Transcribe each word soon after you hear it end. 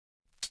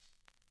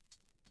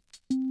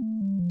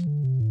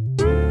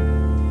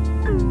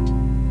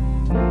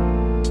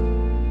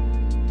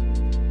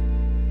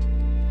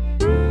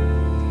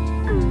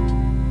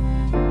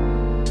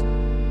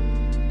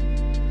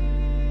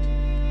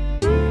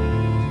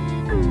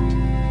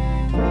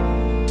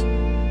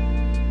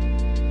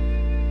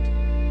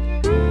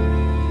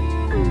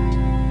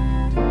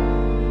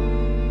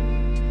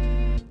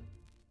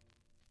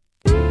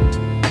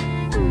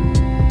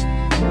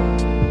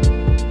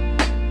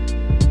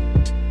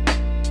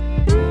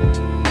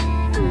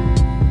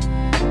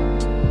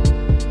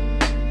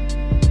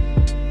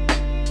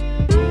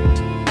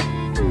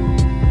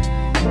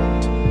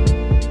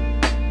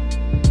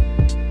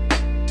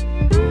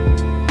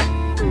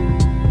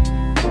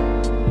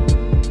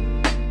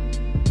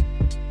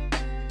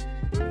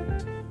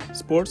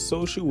Sports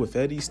Social with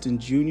Ed Easton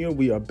Jr.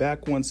 We are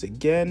back once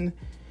again,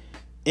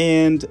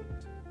 and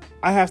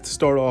I have to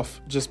start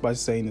off just by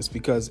saying this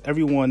because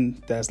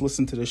everyone that's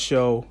listened to the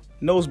show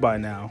knows by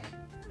now,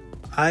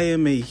 I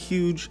am a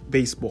huge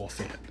baseball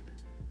fan.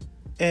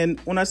 And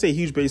when I say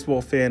huge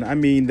baseball fan, I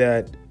mean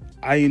that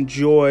I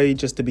enjoy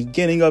just the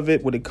beginning of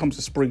it when it comes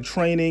to spring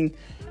training,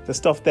 the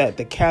stuff that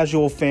the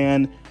casual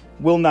fan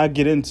will not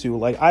get into.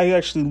 Like, I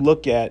actually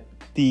look at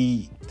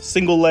the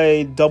single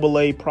A, double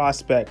A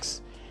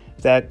prospects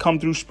that come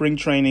through spring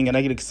training and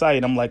I get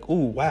excited. I'm like,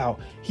 ooh, wow,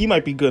 he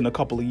might be good in a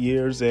couple of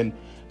years, and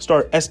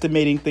start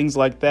estimating things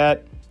like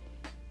that.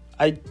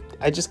 I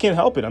just can't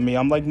help it. I mean,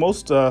 I'm like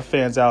most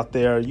fans out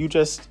there. You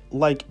just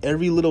like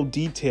every little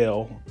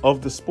detail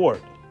of the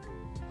sport.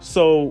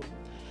 So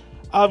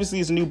obviously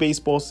it's a new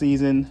baseball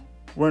season.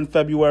 We're in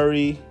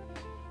February,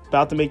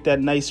 about to make that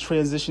nice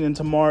transition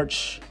into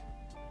March.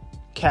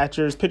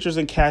 Pitchers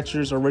and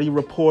catchers already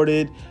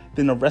reported.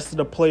 Then the rest of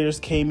the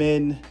players came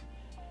in.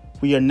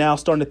 We are now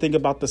starting to think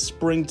about the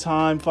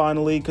springtime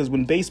finally, because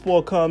when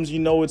baseball comes, you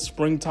know it's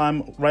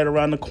springtime right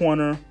around the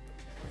corner.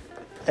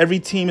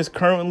 Every team is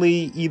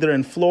currently either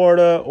in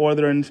Florida or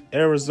they're in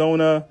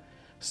Arizona.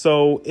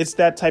 So it's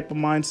that type of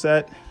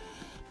mindset.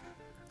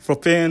 For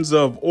fans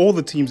of all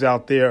the teams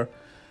out there,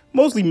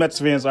 mostly Mets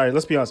fans, all right,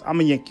 let's be honest, I'm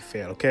a Yankee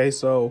fan, okay?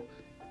 So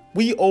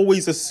we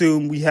always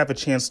assume we have a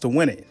chance to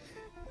win it.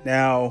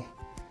 Now,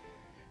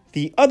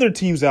 the other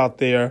teams out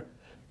there,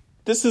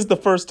 this is the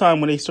first time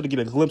when they sort of get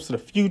a glimpse of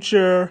the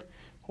future,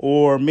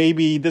 or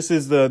maybe this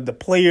is the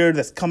player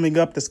that's coming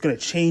up that's going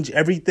to change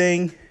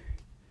everything.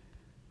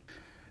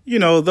 You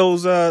know,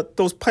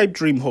 those pipe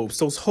dream hopes,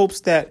 those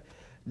hopes that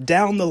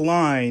down the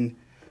line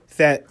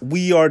that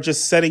we are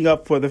just setting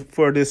up for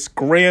this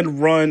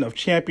grand run of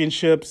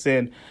championships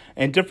and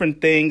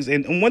different things.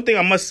 And one thing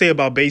I must say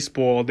about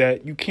baseball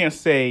that you can't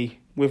say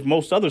with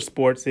most other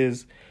sports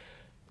is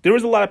there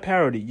is a lot of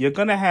parity. You're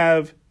going to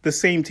have the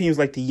same teams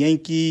like the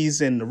Yankees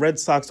and the Red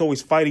Sox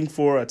always fighting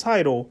for a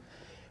title,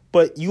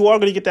 but you are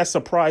going to get that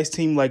surprise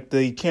team like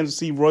the Kansas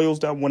City Royals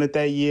that won it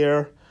that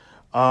year,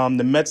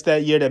 the Mets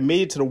that year that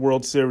made it to the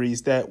World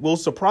Series that will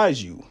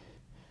surprise you.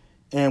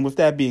 And with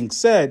that being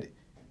said,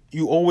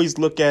 you always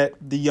look at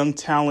the young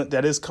talent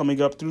that is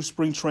coming up through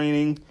spring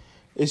training.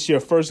 It's your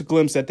first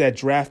glimpse at that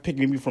draft pick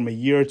maybe from a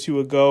year or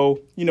two ago.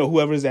 You know,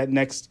 whoever's that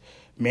next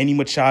Manny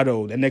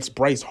Machado, that next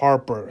Bryce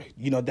Harper,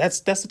 you know, that's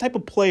the type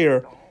of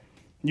player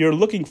you're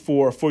looking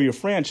for your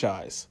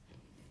franchise.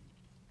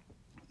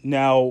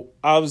 Now,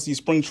 obviously,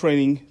 spring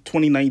training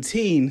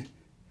 2019,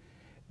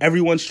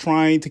 everyone's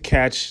trying to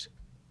catch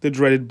the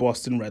dreaded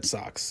Boston Red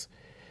Sox.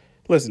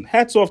 Listen,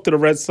 hats off to the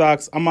Red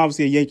Sox. I'm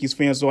obviously a Yankees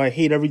fan, so I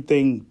hate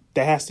everything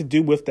that has to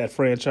do with that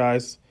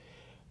franchise.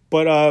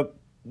 But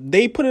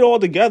they put it all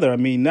together. I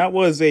mean, that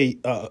was a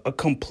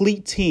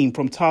complete team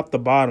from top to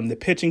bottom. The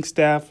pitching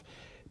staff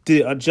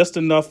did just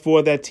enough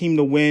for that team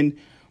to win.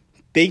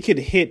 They could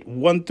hit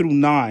 1 through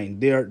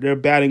 9. Their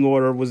batting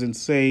order was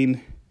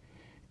insane.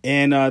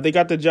 And they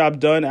got the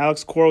job done.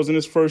 Alex Cora was in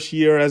his first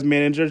year as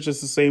manager,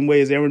 just the same way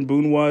as Aaron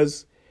Boone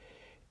was.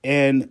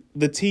 And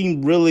the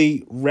team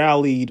really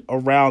rallied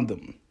around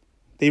them.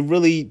 They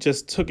really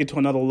just took it to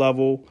another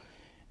level.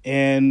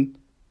 And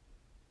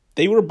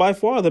they were by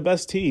far the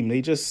best team.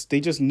 They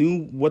just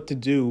knew what to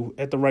do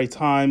at the right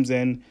times.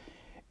 And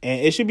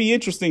it should be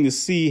interesting to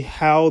see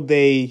how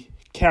they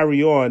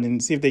carry on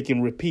and see if they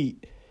can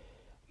repeat.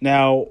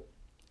 Now,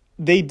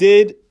 they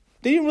didn't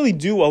really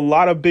do a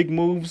lot of big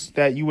moves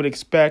that you would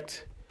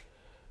expect.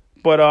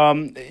 But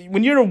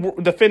when you're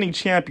the defending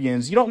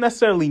champions, you don't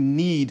necessarily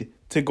need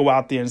to go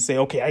out there and say,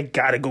 okay, I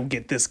got to go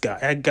get this guy.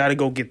 I got to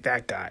go get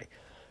that guy.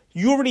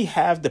 You already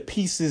have the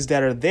pieces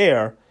that are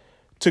there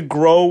to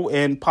grow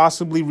and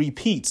possibly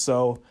repeat.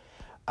 So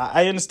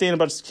I understand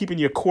about just keeping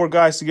your core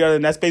guys together,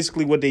 and that's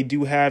basically what they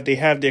do have. They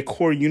have their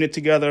core unit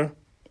together.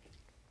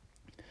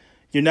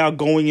 You're now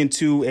going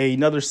into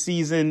another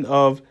season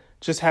of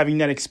just having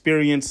that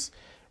experience.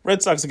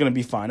 Red Sox are going to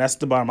be fine. That's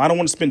the bottom. I don't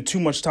want to spend too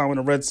much time on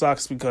the Red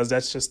Sox because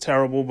that's just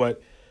terrible.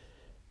 But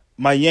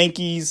my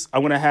Yankees, I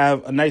want to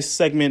have a nice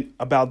segment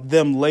about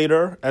them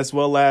later, as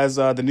well as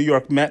the New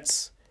York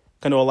Mets.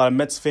 I know a lot of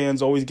Mets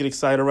fans always get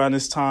excited around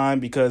this time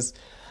because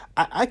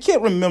I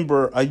can't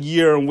remember a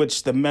year in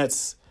which the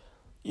Mets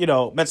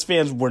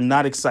fans were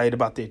not excited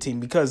about their team,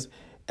 because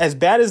as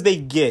bad as they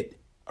get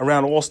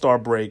around All-Star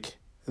break,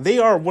 they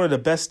are one of the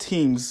best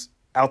teams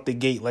out the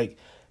gate. Like,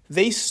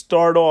 they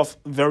start off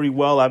very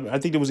well. I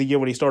think there was a year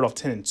where they started off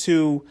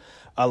 10-2.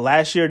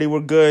 Last year they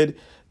were good.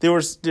 There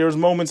was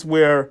moments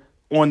where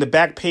on the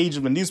back page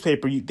of the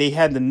newspaper they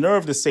had the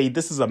nerve to say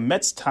this is a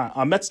Mets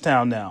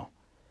town now.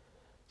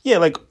 Yeah,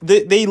 like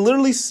they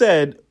literally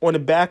said on the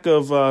back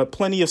of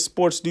plenty of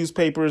sports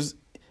newspapers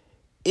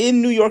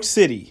in New York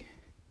City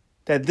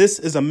that this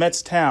is a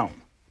Mets town.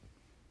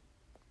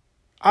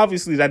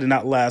 Obviously, that did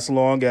not last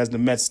long as the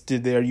Mets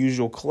did their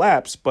usual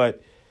collapse.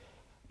 But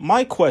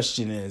my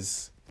question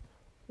is,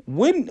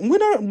 when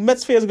are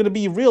Mets fans going to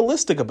be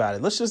realistic about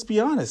it? Let's just be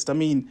honest. I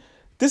mean,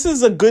 this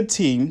is a good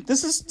team.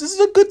 This is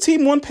a good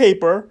team on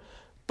paper,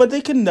 but they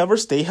can never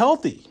stay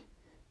healthy.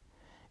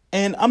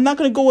 And I'm not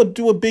going to go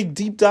do a big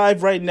deep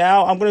dive right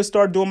now. I'm going to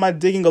start doing my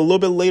digging a little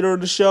bit later in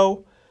the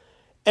show.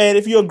 And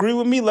if you agree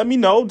with me, let me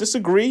know.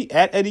 Disagree,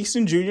 at Ed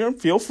Easton Jr.,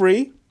 feel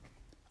free.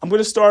 I'm going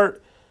to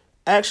start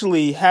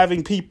actually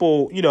having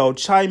people,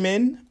 chime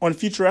in on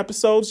future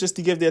episodes just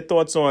to give their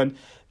thoughts on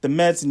the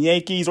Mets and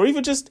Yankees, or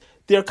even just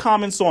their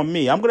comments on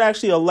me. I'm going to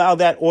actually allow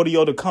that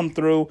audio to come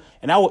through,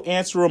 and I will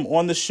answer them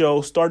on the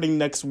show starting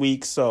next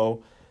week.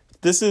 So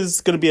this is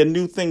going to be a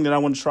new thing that I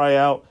want to try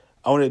out.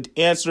 I want to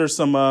answer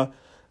some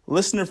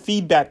listener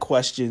feedback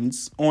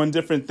questions on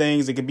different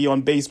things. It could be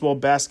on baseball,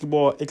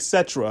 basketball,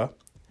 etc.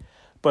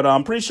 But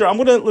I'm pretty sure I'm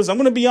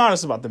going to be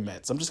honest about the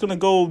Mets. I'm just going to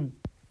go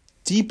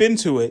deep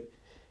into it.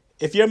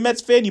 If you're a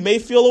Mets fan, you may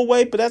feel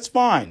away, but that's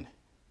fine.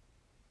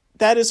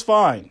 That is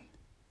fine.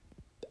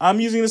 I'm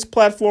using this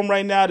platform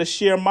right now to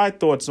share my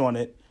thoughts on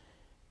it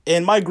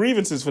and my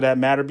grievances for that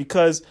matter,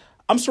 because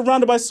I'm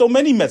surrounded by so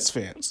many Mets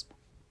fans.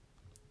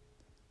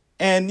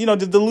 And,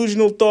 the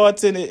delusional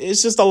thoughts, and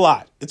it's just a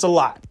lot. It's a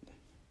lot.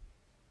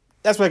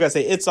 That's what I got to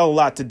say. It's a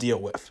lot to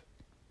deal with.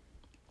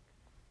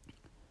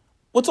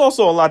 What's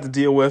also a lot to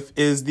deal with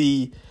is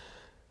the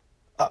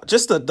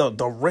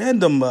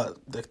random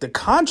the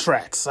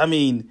contracts. I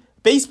mean,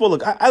 baseball.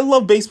 Look, I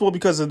love baseball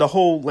because of the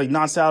whole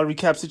non-salary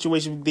cap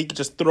situation. They could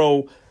just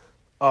throw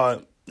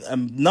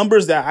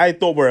numbers that I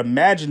thought were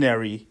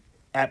imaginary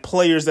at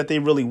players that they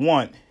really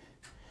want.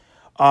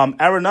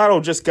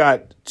 Arenado just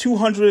got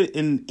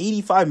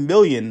 $285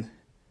 million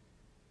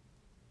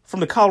from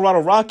the Colorado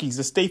Rockies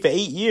to stay for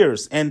 8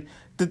 years. And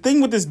the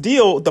thing with this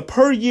deal, the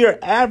per year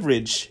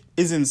average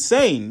is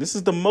insane. This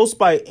is the most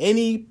by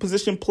any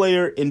position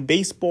player in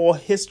baseball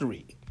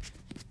history.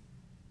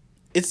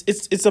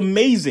 It's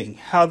amazing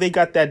how they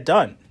got that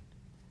done.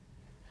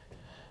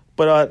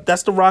 But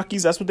that's the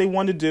Rockies. That's what they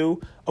wanted to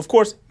do. Of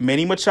course,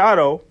 Manny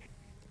Machado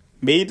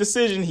made a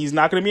decision. He's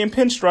not going to be in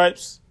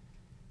pinstripes.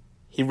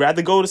 He'd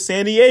rather go to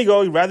San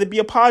Diego. He'd rather be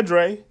a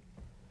Padre.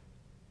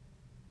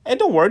 And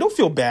don't worry, don't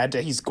feel bad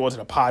that he's going to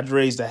the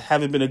Padres that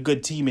haven't been a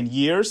good team in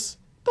years.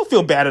 Don't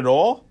feel bad at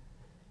all.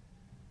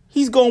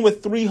 He's going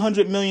with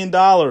 $300 million.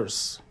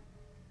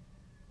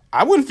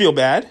 I wouldn't feel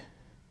bad.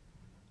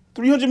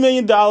 $300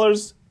 million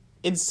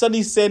in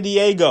sunny San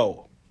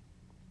Diego.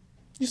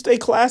 You stay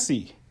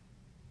classy.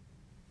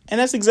 And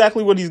that's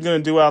exactly what he's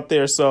going to do out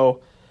there.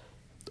 So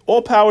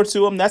all power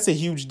to him. That's a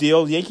huge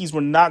deal. The Yankees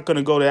were not going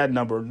to go to that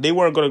number. They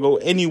weren't going to go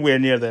anywhere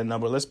near that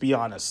number. Let's be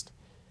honest.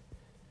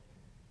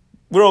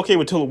 We're okay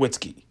with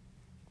Tulowitzki.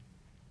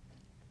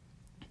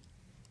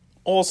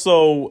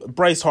 Also,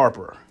 Bryce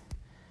Harper.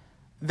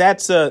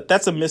 That's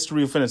a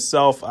mystery within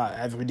itself.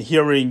 I've been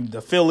hearing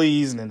the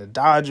Phillies and then the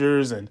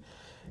Dodgers and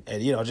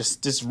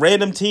just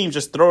random teams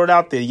just throw it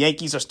out there.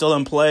 Yankees are still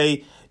in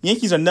play.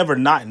 Yankees are never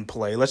not in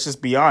play. Let's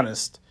just be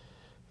honest.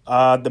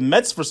 The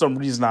Mets, for some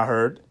reason, I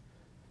heard.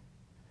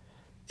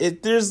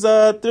 There's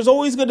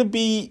always going to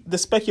be the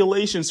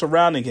speculation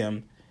surrounding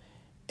him,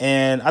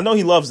 and I know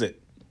he loves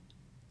it.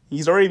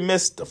 He's already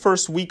missed the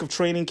first week of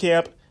training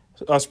camp,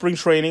 spring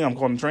training. I'm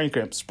calling it training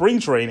camp. Spring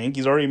training.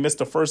 He's already missed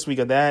the first week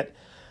of that.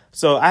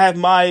 So I have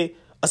my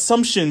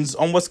assumptions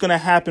on what's going to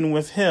happen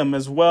with him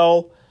as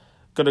well.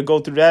 Going to go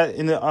through that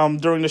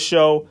during the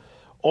show.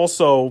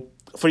 Also,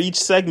 for each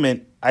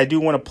segment, I do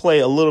want to play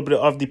a little bit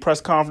of the press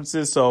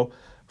conferences. So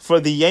for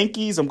the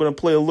Yankees, I'm going to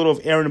play a little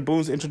of Aaron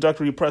Boone's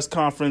introductory press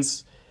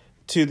conference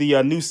to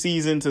the new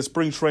season, to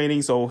spring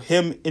training. So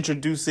him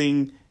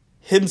introducing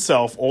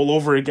himself all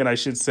over again, I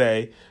should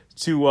say,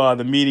 to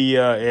the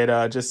media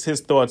and just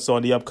his thoughts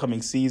on the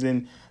upcoming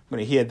season. I'm going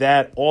to hear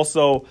that.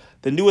 Also,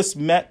 the newest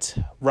Met,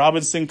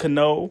 Robinson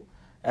Cano,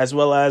 as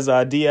well as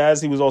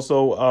Diaz. He was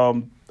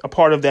also a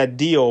part of that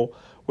deal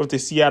with the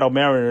Seattle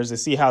Mariners to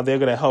see how they're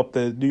going to help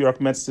the New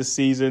York Mets this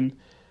season.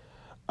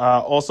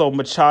 Also,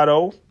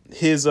 Machado,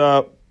 his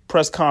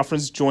press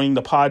conference joining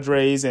the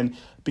Padres and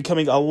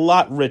becoming a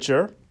lot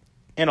richer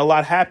and a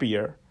lot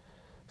happier.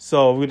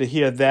 So we're going to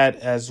hear that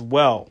as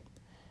well.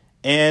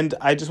 And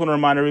I just want to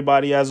remind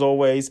everybody, as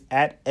always,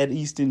 at Ed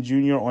Easton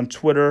Jr. on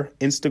Twitter,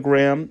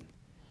 Instagram.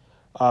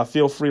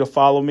 Feel free to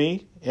follow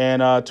me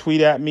and tweet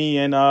at me,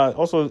 and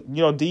also,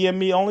 DM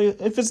me only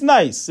if it's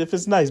nice. If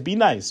it's nice, be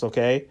nice,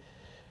 okay?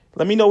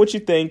 Let me know what you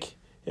think.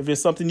 If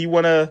it's something you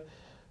want to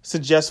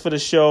suggest for the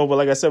show. But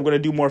like I said, I'm going to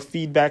do more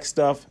feedback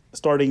stuff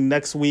starting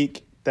next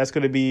week. That's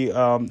going to be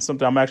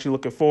something I'm actually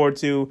looking forward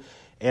to,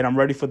 and I'm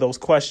ready for those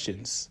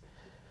questions.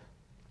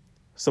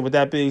 So with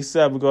that being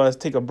said, we're going to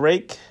take a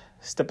break,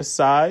 step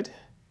aside.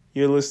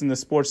 You're listening to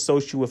Sports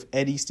Social with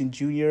Ed Easton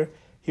Jr.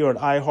 here on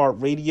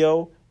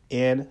iHeartRadio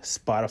and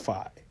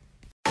Spotify.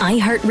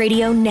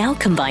 iHeartRadio now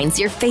combines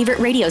your favorite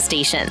radio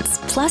stations,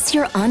 plus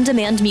your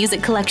on-demand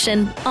music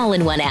collection, all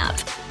in one app.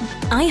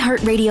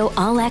 iHeartRadio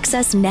All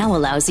Access now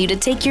allows you to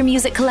take your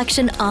music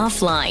collection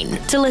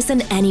offline to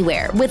listen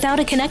anywhere without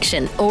a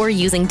connection or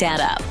using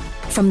data.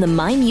 From the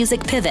My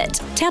Music pivot,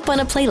 tap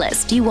on a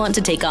playlist you want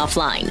to take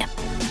offline.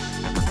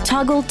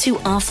 Toggle to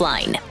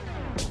offline.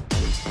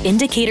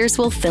 Indicators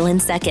will fill in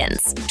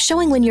seconds,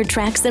 showing when your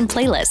tracks and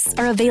playlists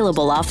are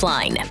available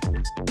offline.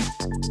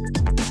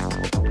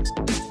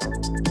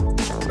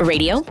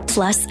 iHeartRadio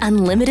plus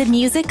unlimited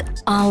music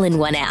all in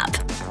one app.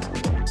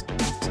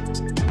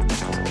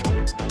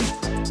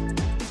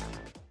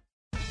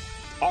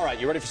 All right,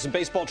 you ready for some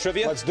baseball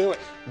trivia? Let's do it.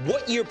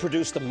 What year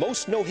produced the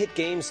most no-hit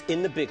games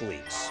in the big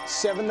leagues?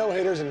 7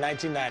 no-hitters in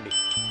 1990.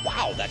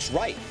 Wow, that's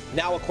right.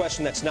 Now a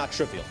question that's not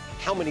trivial.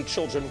 How many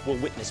children will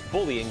witness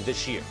bullying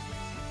this year?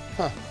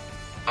 Huh.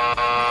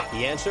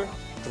 The answer?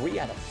 3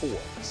 out of 4.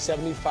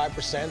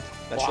 75%?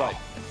 That's Wow. right.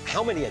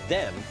 How many of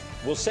them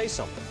will say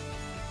something?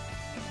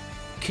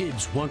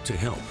 Kids want to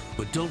help,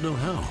 but don't know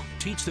how.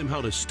 Teach them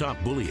how to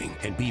stop bullying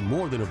and be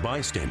more than a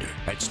bystander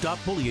at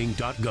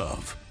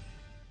stopbullying.gov.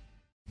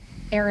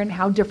 Aaron,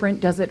 how different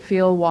does it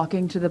feel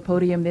walking to the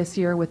podium this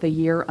year with a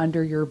year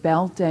under your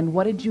belt? And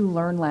what did you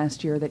learn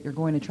last year that you're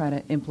going to try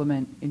to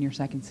implement in your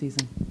second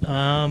season?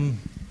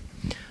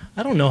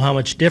 I don't know how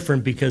much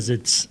different, because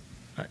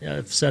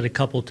I've said a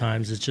couple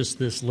times, it's just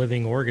this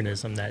living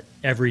organism that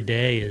every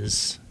day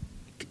is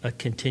a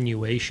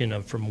continuation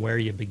of from where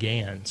you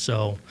began.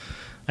 So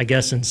I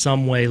guess in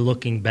some way,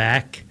 looking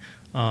back,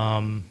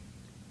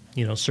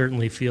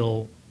 certainly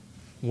feel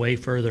way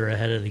further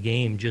ahead of the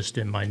game just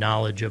in my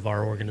knowledge of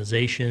our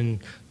organization,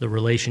 the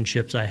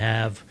relationships I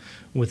have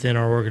within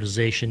our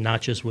organization,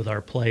 not just with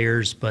our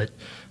players, but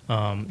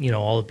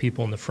all the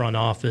people in the front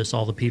office,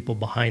 all the people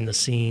behind the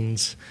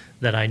scenes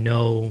that I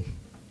know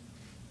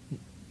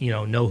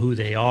who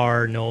they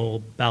are, know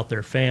about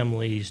their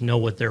families, know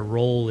what their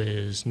role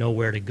is, know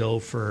where to go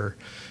for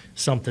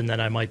something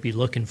that I might be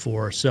looking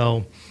for.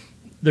 So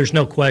there's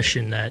no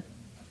question that,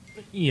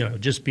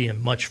 just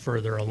being much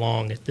further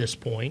along at this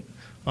point.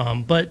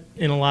 But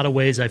in a lot of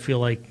ways, I feel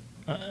like,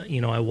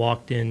 I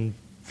walked in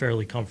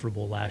fairly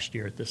comfortable last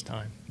year at this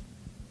time.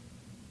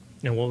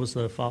 And what was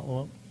the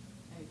follow-up?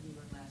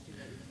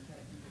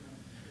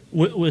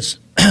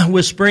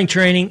 With spring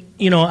training,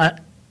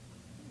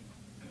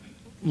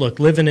 look,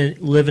 living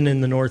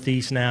in the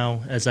Northeast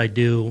now, as I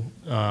do,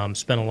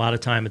 spend a lot of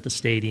time at the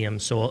stadium,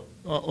 so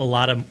a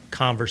lot of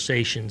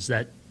conversations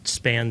that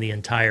span the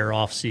entire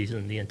off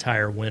season, the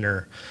entire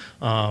winter,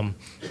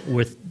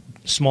 with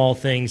small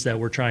things that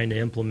we're trying to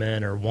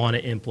implement or want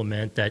to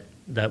implement that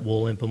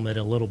we'll implement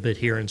a little bit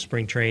here in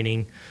spring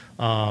training.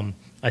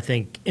 I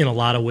think in a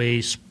lot of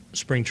ways,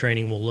 spring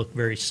training will look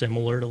very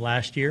similar to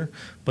last year,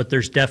 but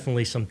there's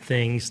definitely some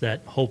things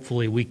that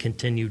hopefully we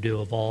continue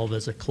to evolve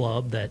as a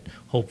club that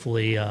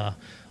hopefully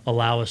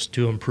allow us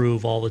to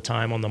improve all the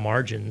time on the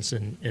margins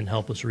and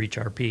help us reach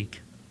our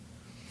peak.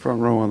 Front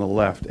row on the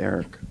left,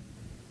 Eric.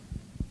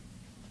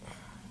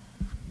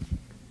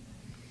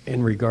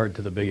 In regard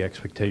to the big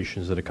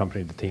expectations that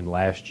accompanied the team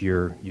last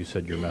year, you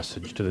said your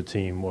message to the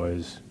team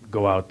was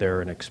go out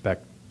there and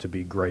expect to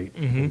be great,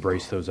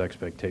 embrace those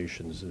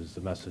expectations. Is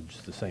the message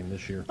the same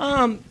this year?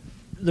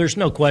 There's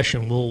no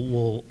question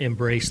we'll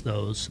embrace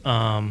those.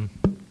 I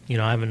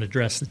haven't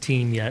addressed the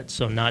team yet,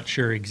 so I'm not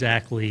sure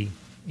exactly,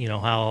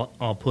 how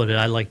I'll put it.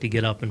 I like to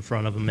get up in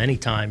front of them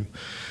anytime,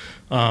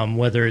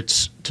 whether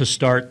it's to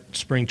start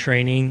spring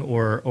training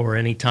or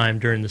any time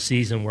during the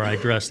season where I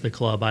address the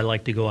club. I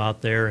like to go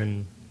out there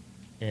and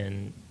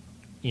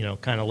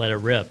kind of let it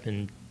rip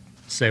and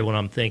say what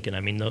I'm thinking. I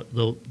mean,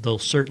 there'll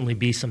certainly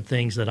be some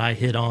things that I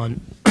hit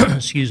on,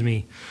 excuse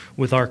me,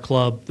 with our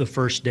club the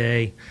first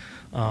day,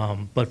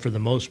 but for the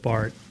most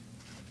part,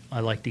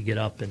 I like to get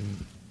up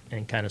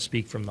and kind of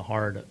speak from the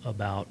heart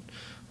about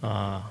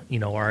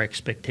our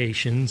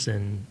expectations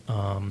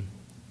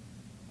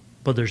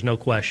but there's no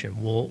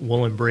question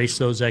we'll embrace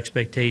those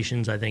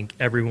expectations. I think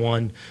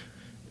everyone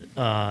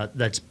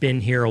that's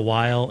been here a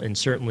while, and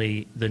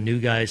certainly the new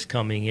guys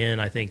coming in,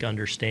 I think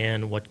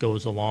understand what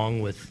goes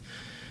along with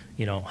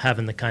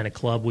having the kind of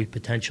club we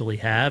potentially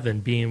have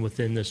and being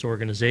within this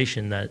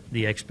organization, that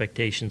the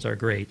expectations are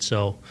great.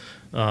 So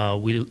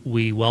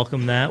we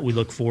welcome that. We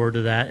look forward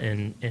to that,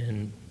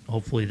 and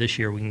hopefully this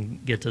year we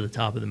can get to the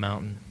top of the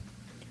mountain.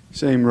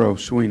 Same row,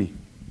 Sweeney.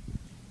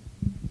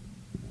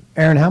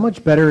 Aaron, how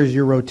much better is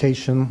your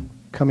rotation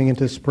coming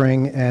into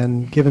spring?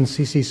 And given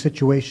CC's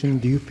situation,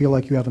 do you feel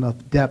like you have enough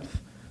depth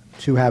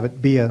to have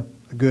it be a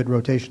good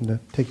rotation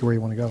to take you where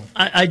you want to go?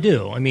 I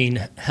do. I mean,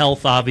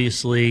 health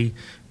obviously,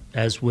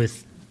 as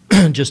with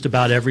just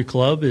about every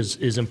club,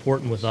 is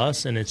important with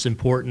us, and it's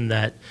important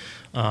that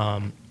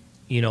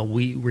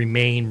we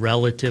remain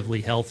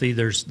relatively healthy.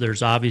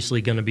 There's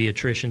obviously going to be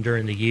attrition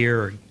during the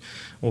year,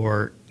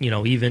 or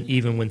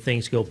even when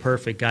things go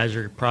perfect, guys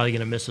are probably going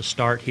to miss a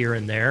start here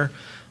and there.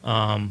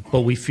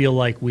 But we feel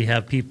like we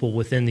have people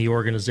within the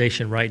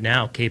organization right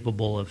now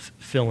capable of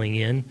filling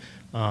in.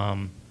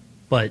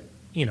 But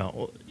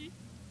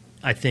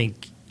I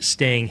think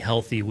staying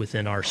healthy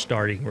within our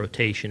starting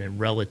rotation and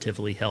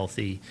relatively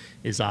healthy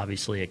is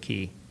obviously a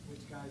key.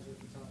 Which guys are at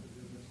the top of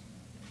your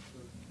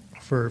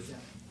list? For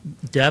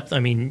depth, I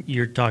mean,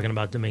 you're talking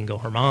about Domingo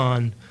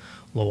Germán,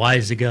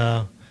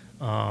 Loaizaga,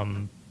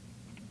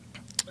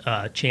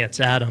 Chance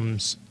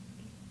Adams,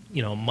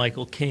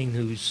 Michael King,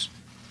 who's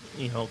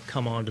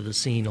come onto the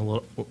scene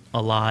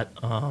a lot.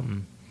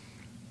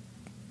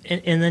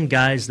 And then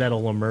guys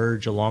that'll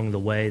emerge along the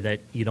way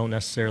that you don't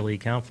necessarily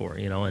account for,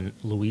 and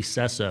Luis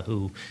Sessa,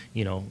 who,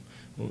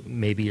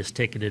 maybe is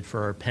ticketed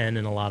for our pen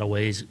in a lot of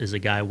ways, is a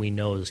guy we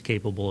know is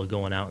capable of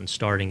going out and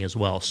starting as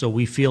well. So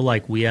we feel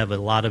like we have a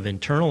lot of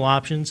internal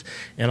options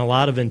and a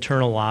lot of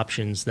internal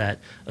options that,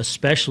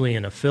 especially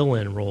in a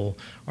fill-in role,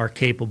 are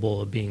capable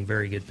of being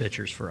very good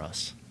pitchers for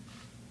us.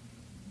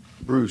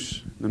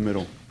 Bruce, in the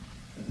middle.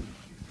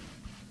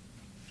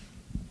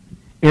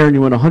 Aaron,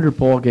 you won 100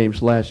 ball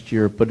games last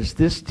year, but is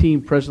this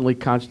team presently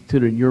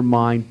constituted in your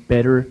mind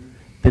better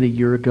than a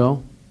year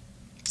ago?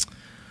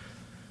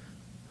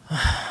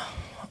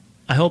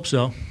 I hope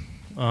so.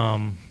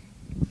 I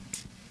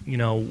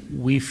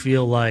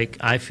feel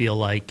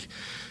like,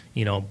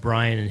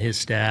 Brian and his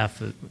staff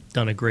have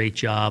done a great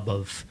job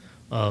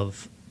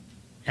of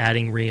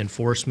adding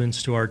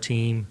reinforcements to our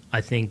team.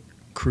 I think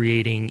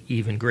creating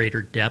even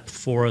greater depth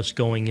for us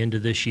going into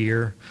this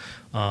year.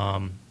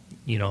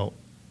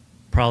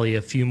 Probably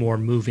a few more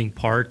moving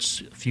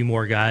parts, a few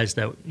more guys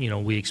that,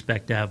 we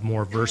expect to have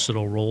more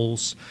versatile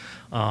roles,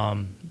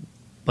 but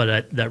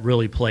that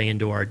really play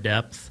into our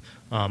depth.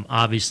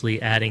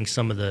 Obviously, adding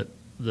some of the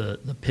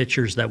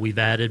pitchers that we've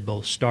added,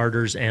 both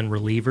starters and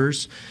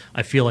relievers.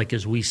 I feel like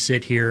as we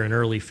sit here in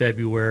early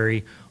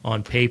February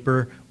on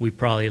paper, we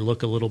probably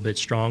look a little bit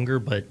stronger,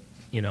 but,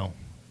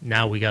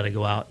 now we got to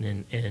go out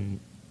and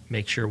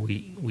make sure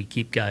we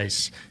keep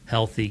guys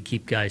healthy,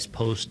 keep guys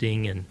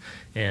posting,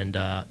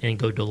 and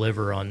go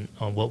deliver on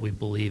what we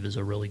believe is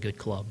a really good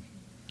club.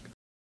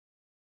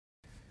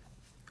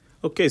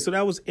 Okay, so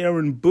that was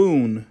Aaron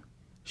Boone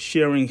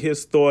sharing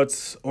his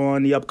thoughts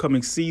on the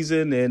upcoming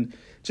season and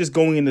just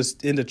going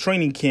into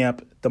training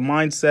camp, the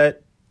mindset.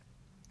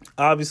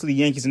 Obviously, the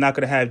Yankees are not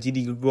going to have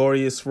Didi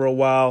Gregorius for a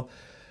while,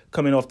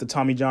 coming off the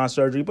Tommy John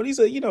surgery, but he's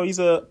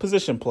a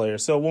position player,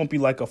 so it won't be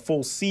like a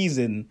full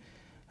season,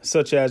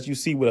 such as you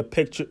see with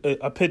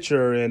a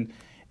pitcher, and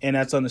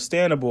that's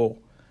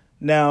understandable.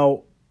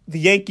 Now, the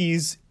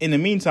Yankees, in the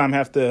meantime,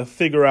 have to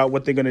figure out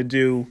what they're going to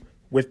do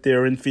with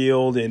their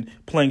infield and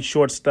playing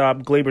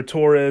shortstop. Gleyber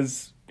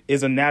Torres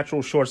is a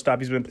natural shortstop.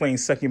 He's been playing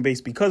second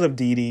base because of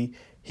Didi.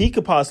 He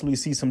could possibly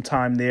see some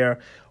time there.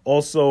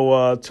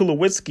 Also,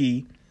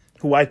 Tulowitzki,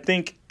 who I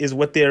think is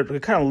what they're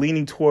kind of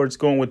leaning towards,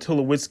 going with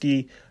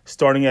Tulowitzki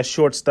starting at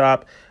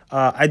shortstop.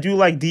 I do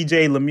like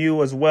DJ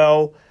LeMahieu as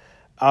well.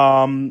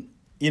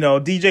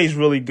 DJ's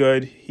really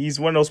good. He's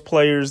one of those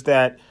players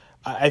that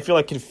I feel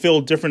like can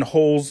fill different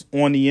holes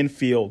on the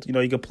infield.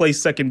 He can play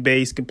second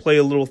base, can play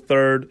a little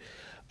third.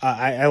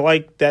 I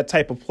like that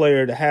type of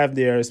player to have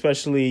there,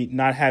 especially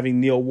not having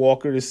Neil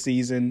Walker this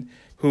season,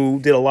 who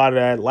did a lot of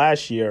that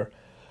last year.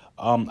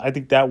 I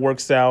think that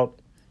works out.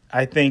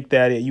 I think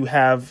that you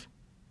have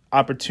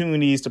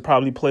opportunities to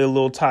probably play a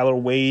little Tyler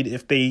Wade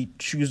if they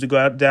choose to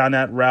go down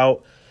that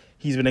route.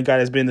 He's been a guy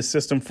that's been in the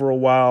system for a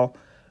while.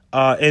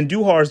 And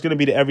Duhar is going to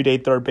be the everyday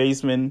third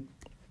baseman.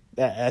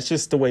 That's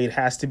just the way it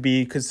has to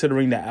be,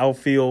 considering the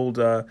outfield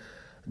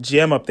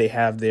jam up they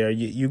have there.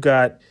 You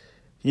got,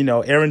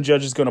 Aaron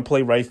Judge is going to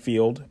play right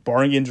field.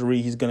 Barring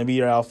injury, he's going to be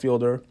your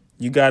outfielder.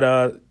 You got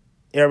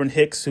Aaron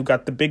Hicks, who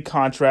got the big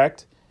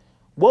contract,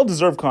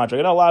 well-deserved contract.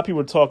 I know a lot of people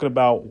are talking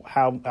about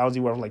how's he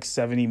worth like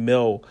 $70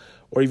 million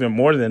or even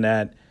more than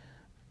that.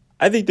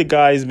 I think the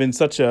guy has been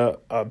such a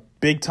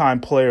big-time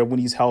player when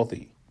he's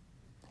healthy.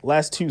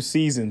 Last 2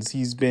 seasons,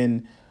 he's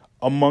been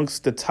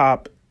amongst the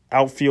top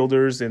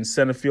outfielders and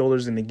center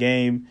fielders in the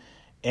game,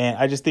 and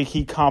I just think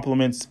he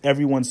complements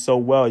everyone so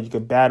well. You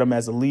could bat him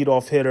as a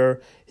leadoff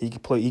hitter. He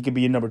could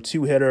be a number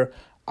 2 hitter.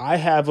 I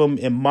have him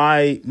in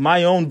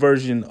my own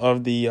version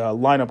of the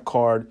lineup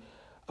card.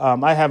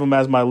 I have him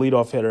as my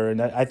leadoff hitter,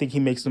 and I think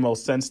he makes the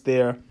most sense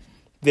there.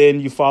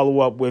 Then you follow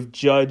up with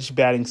Judge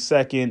batting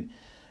second,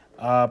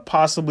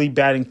 possibly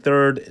batting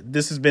third.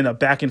 This has been a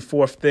back and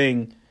forth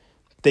thing.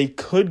 They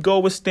could go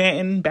with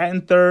Stanton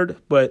batting third,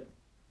 but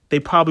they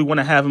probably want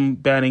to have him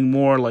batting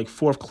more like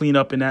fourth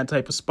cleanup in that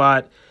type of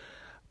spot.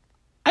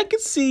 I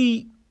could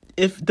see,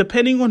 if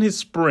depending on his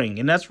spring,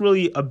 and that's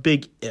really a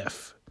big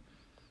if.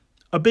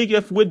 A big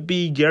if would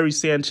be Gary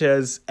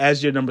Sanchez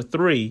as your number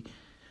 3,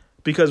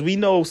 because we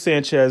know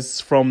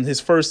Sanchez from his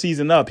first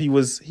season up. He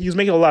was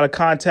making a lot of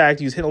contact.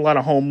 He was hitting a lot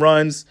of home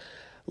runs.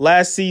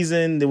 Last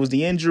season, there was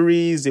the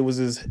injuries. There was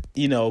his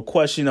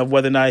question of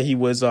whether or not he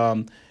was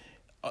a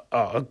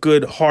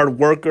good hard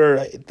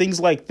worker. Things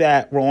like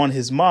that were on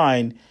his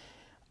mind.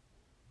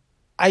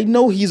 I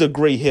know he's a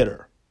great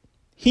hitter.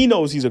 He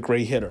knows he's a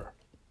great hitter.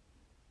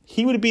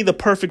 He would be the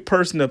perfect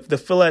person to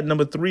fill that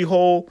number 3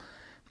 hole.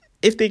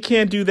 If they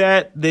can't do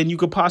that, then you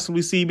could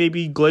possibly see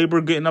maybe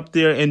Gleyber getting up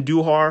there and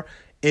Duhar.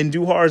 And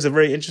Duhar is a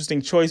very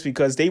interesting choice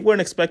because they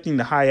weren't expecting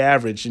the high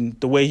average and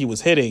the way he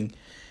was hitting.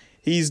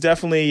 He's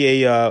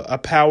definitely a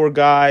power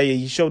guy.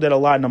 He showed that a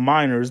lot in the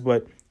minors,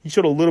 but he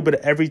showed a little bit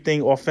of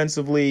everything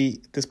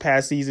offensively this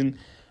past season.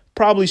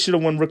 Probably should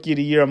have won Rookie of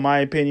the Year, in my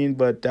opinion,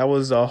 but that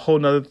was a whole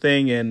nother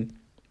thing, and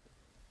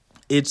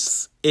it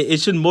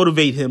should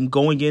motivate him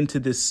going into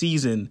this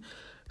season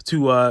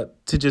to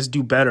just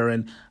do better.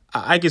 And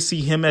I could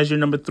see him as your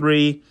number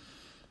 3.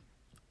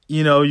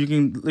 You know, you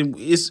can.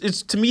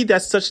 It's to me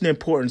that's such an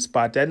important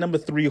spot. That number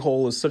 3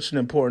 hole is such an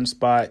important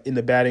spot in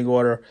the batting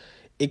order.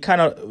 It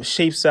kind of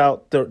shapes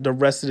out the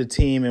rest of the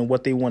team and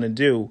what they want to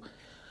do.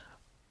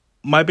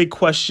 My big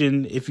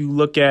question, if you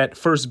look at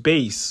first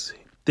base,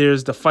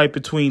 there's the fight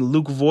between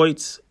Luke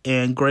Voit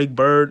and Greg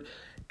Bird,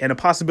 and a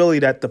possibility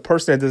that the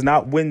person that does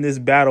not win this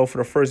battle for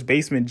the first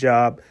baseman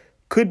job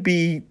could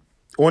be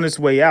on its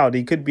way out.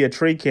 He could be a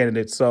trade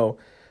candidate. So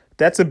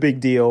that's a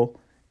big deal.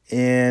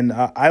 And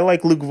I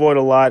like Luke Voit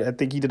a lot. I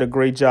think he did a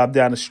great job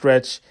down the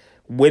stretch,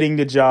 winning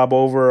the job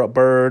over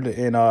Bird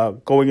and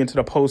going into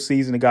the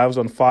postseason. The guy was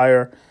on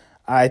fire.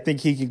 I think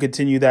he can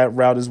continue that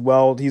route as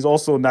well. He's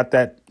also not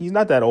that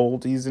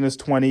old. He's in his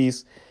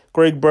 20s.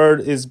 Greg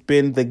Bird has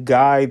been the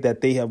guy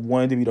that they have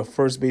wanted to be the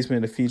first baseman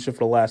in the future for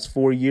the last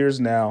 4 years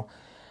now.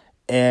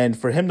 And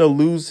for him to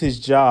lose his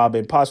job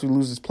and possibly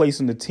lose his place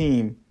in the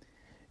team,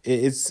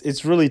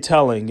 it's really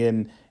telling.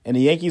 And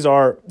the Yankees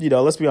are,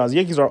 let's be honest, the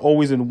Yankees are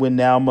always in win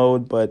now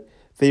mode, but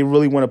they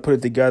really want to put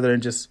it together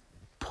and just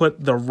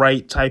put the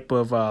right type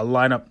of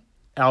lineup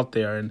out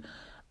there. And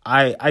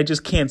I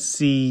just can't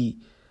see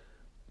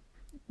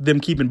them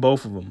keeping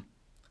both of them.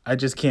 I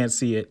just can't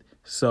see it.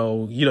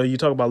 So, you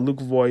talk about Luke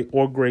Voit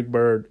or Greg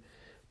Bird,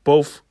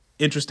 both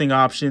interesting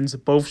options.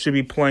 Both should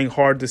be playing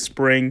hard this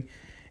spring,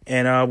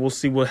 and we'll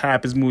see what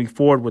happens moving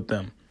forward with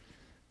them.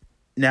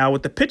 Now,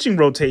 with the pitching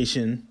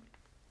rotation,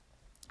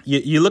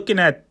 you're looking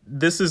at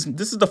this is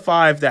the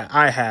 5 that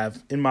I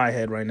have in my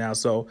head right now.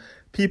 So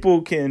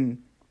people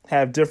can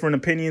have different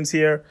opinions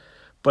here,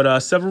 but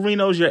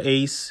Severino's your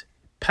ace.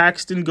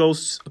 Paxton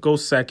goes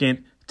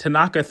second.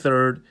 Tanaka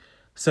third.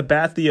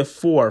 Sabathia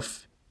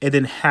fourth, and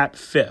then Happ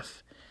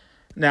fifth.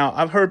 Now,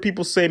 I've heard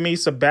people say maybe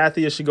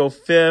Sabathia should go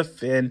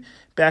fifth and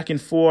back and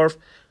forth.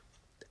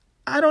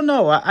 I don't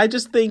know. I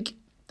just think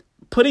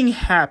putting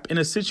Happ in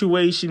a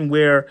situation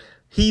where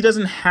he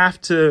doesn't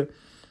have to,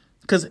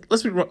 because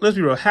let's be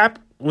real, Happ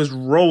was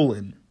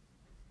rolling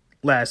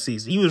last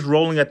season. He was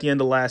rolling at the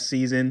end of last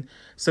season.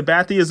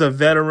 Sabathia is a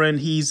veteran.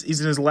 He's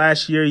in his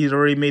last year. He's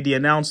already made the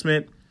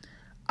announcement.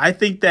 I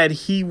think that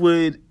he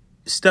would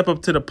step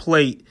up to the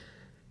plate,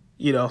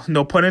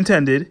 no pun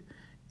intended,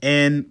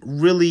 and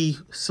really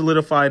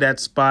solidify that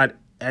spot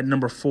at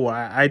number 4.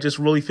 I just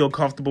really feel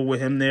comfortable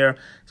with him there,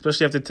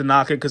 especially after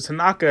Tanaka, because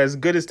Tanaka, as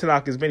good as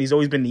Tanaka's been, he's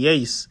always been the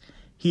ace.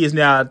 He is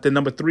now at the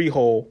number 3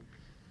 hole.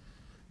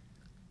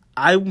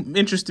 I'm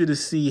interested to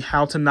see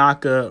how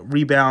Tanaka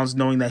rebounds,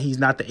 knowing that he's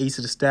not the ace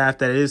of the staff,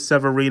 that it is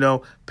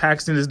Severino.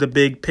 Paxton is the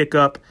big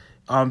pickup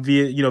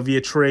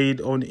via trade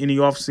in the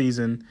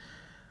offseason.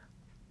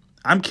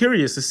 I'm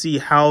curious to see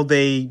how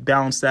they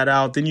balance that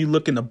out. Then you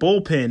look in the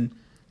bullpen,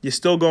 you're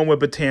still going with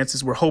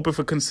Betances. We're hoping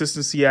for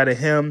consistency out of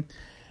him.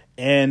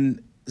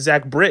 And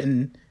Zach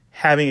Britton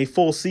having a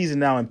full season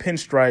now in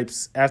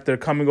pinstripes after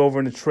coming over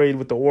in the trade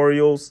with the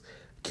Orioles.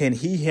 Can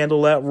he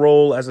handle that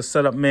role as a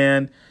setup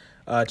man?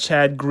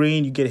 Chad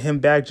Green, you get him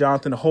back.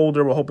 Jonathan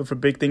Holder, we're hoping for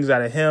big things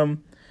out of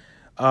him.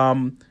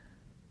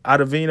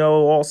 Ottavino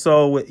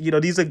also,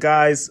 these are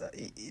guys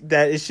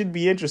that it should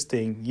be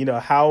interesting.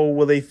 How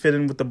will they fit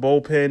in with the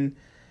bullpen?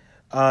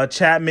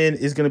 Chapman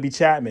is going to be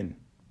Chapman.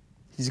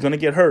 He's going to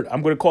get hurt.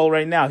 I'm going to call it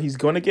right now. He's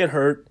going to get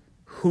hurt.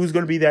 Who's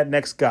going to be that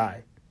next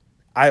guy?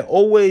 I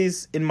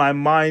always, in my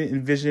mind,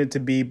 envision it to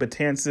be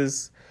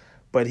Betances,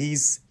 but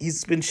he's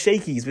been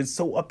shaky. He's been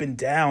so up and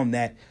down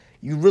that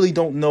you really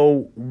don't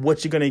know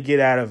what you're going to get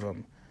out of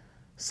him.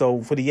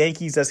 So for the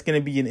Yankees, that's going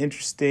to be an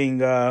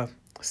interesting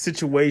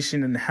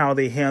situation and how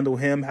they handle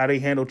him, how they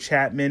handle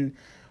Chapman.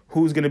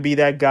 Who's going to be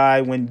that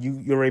guy when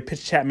you already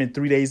pitched Chapman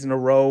 3 days in a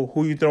row?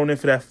 Who you throwing in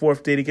for that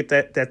 4th day to get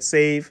that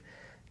save?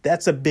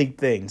 That's a big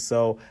thing.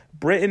 So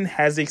Britton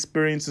has the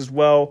experience as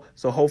well.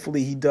 So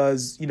hopefully he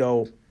does,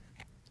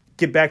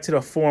 get back to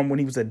the form when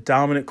he was a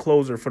dominant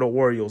closer for the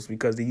Orioles,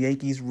 because the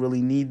Yankees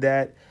really need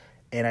that.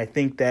 And I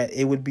think that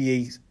it would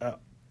be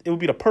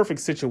the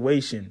perfect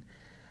situation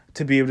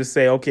to be able to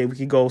say, okay, we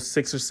could go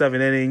 6 or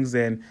 7 innings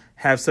and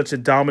have such a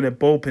dominant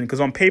bullpen. Because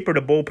on paper,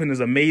 the bullpen is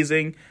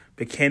amazing,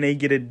 but can they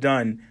get it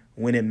done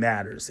when it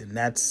matters? And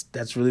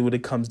that's really what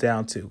it comes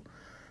down to.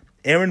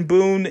 Aaron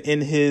Boone,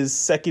 in his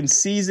 2nd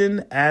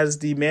season as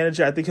the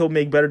manager, I think he'll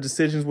make better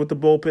decisions with the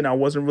bullpen. I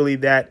wasn't really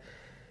that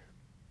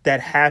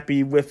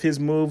happy with his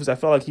moves. I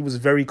felt like he was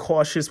very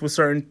cautious with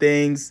certain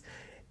things.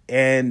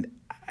 And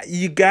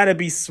you got to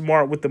be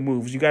smart with the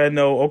moves. You got to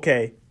know,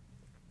 okay,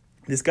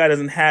 this guy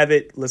doesn't have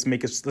it. Let's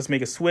make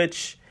a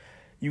switch.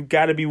 You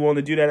got to be willing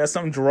to do that. That's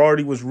something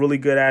Girardi was really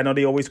good at. I know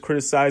they always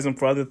criticize him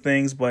for other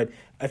things, but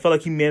I felt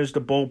like he managed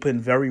the bullpen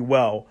very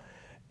well.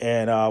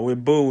 And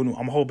with Boone,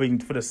 I'm hoping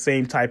for the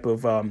same type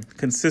of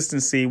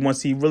consistency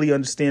once he really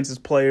understands his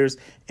players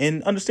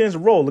and understands the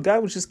role. The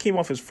guy just came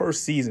off his 1st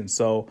season,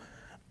 so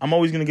I'm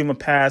always going to give him a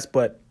pass,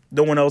 but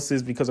no one else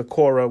is because of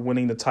Cora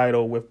winning the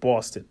title with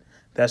Boston.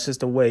 That's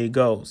just the way it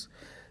goes.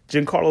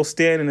 Giancarlo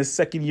Stanton in his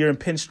 2nd year in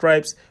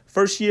pinstripes.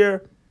 1st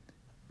year,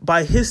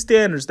 by his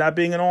standards, not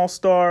being an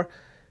all-star,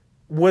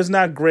 was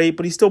not great,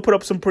 but he still put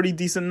up some pretty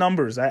decent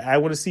numbers. I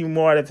want to see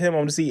more out of him. I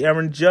want to see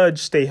Aaron Judge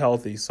stay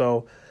healthy.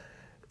 So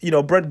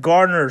Brett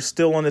Gardner is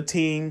still on the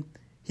team.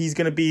 He's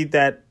going to be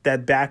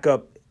that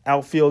backup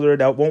outfielder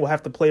that won't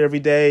have to play every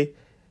day.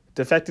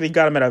 The fact that he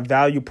got him at a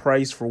value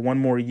price for one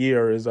more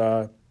year is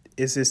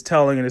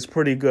telling, and it's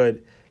pretty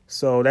good.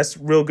 So that's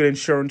real good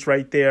insurance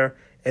right there.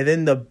 And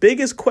then the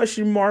biggest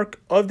question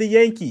mark of the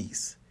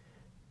Yankees,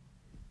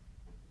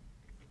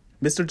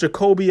 Mr.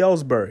 Jacoby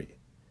Ellsbury.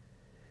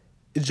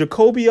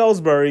 Jacoby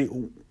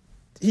Ellsbury,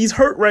 he's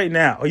hurt right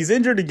now. He's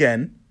injured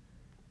again.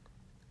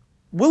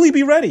 Will he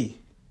be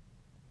ready?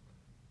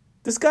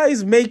 This guy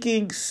is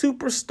making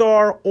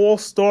superstar,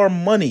 all-star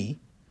money,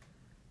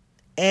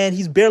 and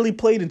he's barely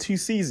played in 2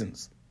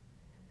 seasons.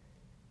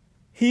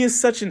 He is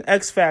such an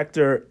X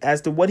factor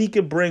as to what he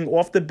could bring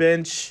off the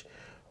bench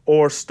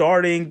or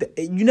starting.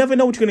 You never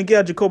know what you're going to get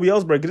out of Jacoby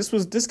Ellsbury.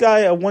 This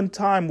guy at one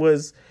time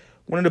was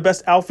one of the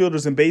best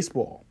outfielders in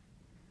baseball.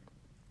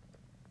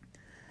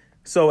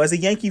 So as a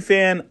Yankee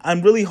fan,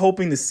 I'm really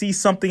hoping to see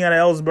something out of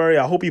Ellsbury.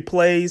 I hope he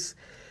plays.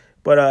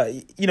 But,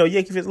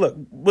 Yankee fans, look,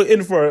 we're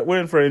in for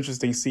an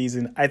interesting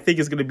season. I think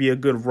it's going to be a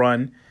good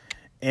run.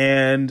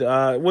 And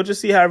we'll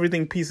just see how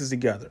everything pieces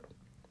together.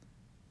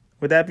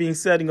 With that being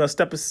said, I'm going to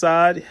step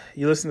aside.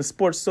 You listen to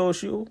Sports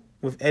Social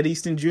with Ed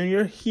Easton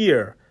Jr.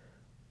 here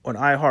on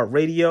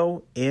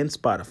iHeartRadio and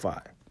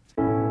Spotify.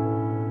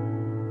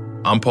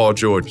 I'm Paul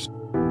George.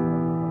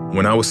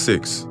 When I was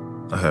 6,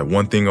 I had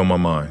one thing on my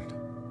mind.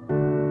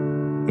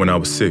 When I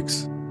was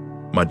 6,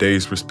 my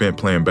days were spent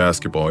playing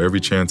basketball every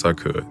chance I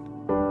could.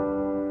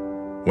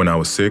 When I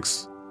was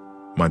 6,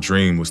 my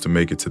dream was to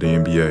make it to the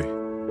NBA.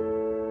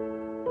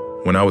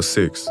 When I was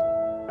 6,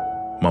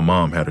 my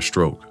mom had a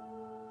stroke.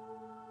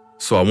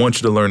 So I want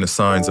you to learn the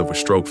signs of a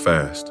stroke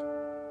fast.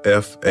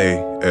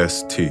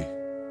 F-A-S-T.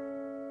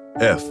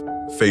 F,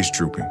 face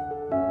drooping.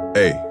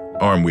 A,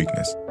 arm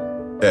weakness.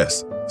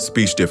 S,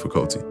 speech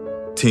difficulty.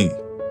 T,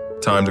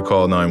 time to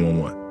call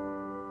 911.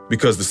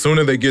 Because the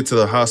sooner they get to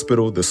the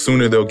hospital, the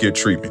sooner they'll get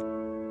treatment.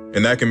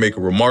 And that can make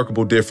a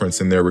remarkable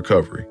difference in their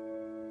recovery.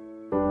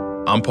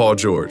 I'm Paul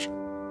George.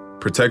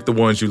 Protect the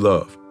ones you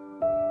love.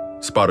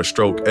 Spot a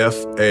stroke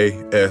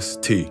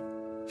F-A-S-T.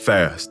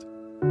 Fast.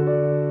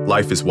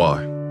 Life is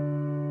why.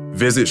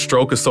 Visit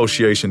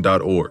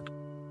strokeassociation.org.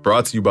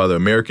 Brought to you by the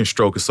American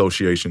Stroke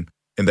Association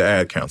and the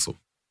Ad Council.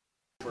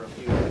 For a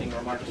few opening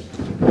remarks.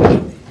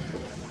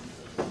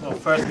 Well,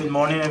 first, good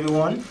morning,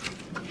 everyone.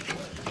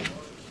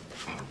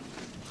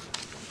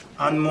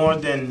 I'm more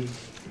than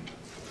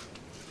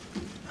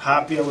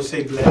happy, I would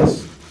say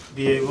blessed,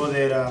 be able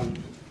to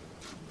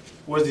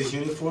wear this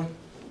uniform,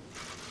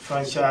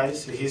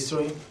 franchise, the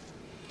history,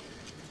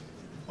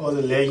 all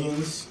the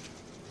legends,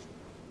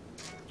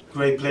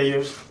 great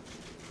players,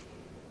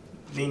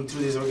 being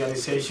through this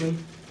organization,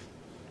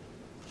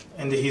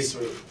 and the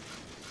history.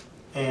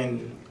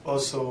 And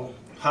also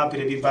happy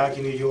to be back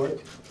in New York.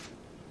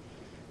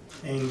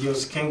 And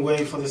just can't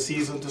wait for the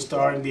season to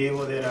start and be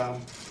able to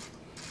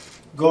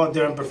go out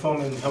there and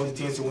perform and help the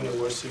teams to win a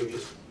World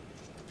Series.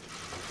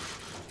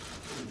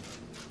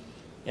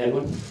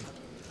 Edwin?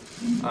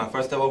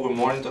 First of all, good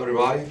morning to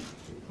everybody.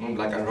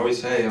 Like I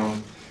always say,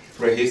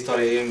 great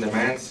history in the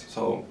men's,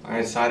 so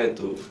I'm excited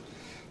to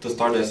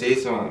start the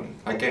season.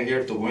 I came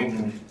here to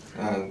win.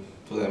 To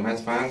the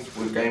Mets fans,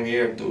 we came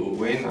here to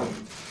win and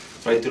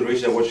try to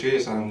reach the World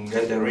Series and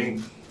get the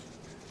ring.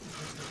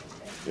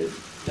 Good.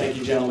 Thank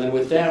you, gentlemen.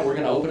 With that, we're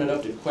going to open it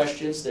up to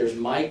questions. There's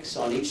mics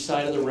on each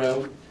side of the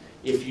room.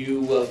 If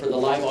you, for the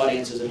live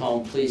audiences at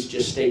home, please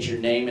just state your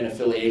name and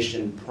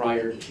affiliation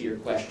prior to your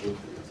question.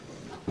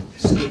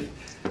 Steve.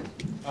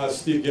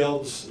 Steve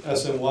Gelbs,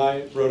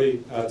 SNY.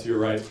 Brody, to your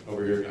right,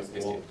 over here against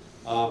the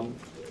wall.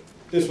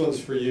 This one's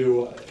for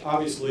you.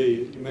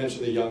 Obviously, you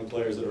mentioned the young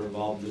players that are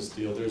involved in this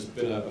deal. There's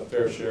been a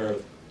fair share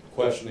of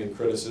questioning,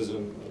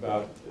 criticism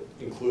about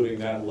including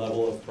that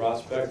level of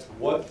prospect.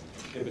 What,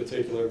 in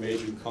particular, made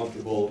you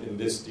comfortable in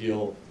this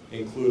deal,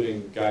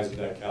 including guys of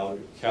that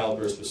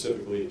caliber,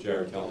 specifically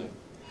Jared Kelly?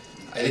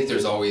 I think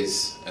there's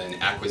always an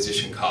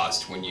acquisition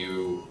cost when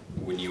you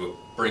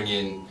bring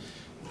in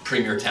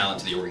premier talent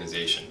to the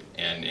organization,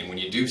 and when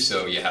you do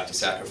so, you have to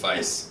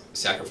sacrifice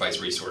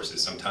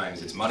resources.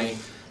 Sometimes it's money,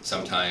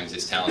 sometimes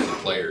it's talented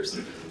players.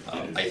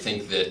 I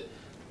think that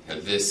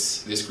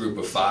this group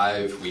of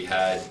 5, we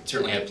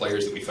certainly had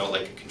players that we felt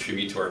like could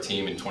contribute to our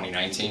team in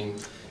 2019,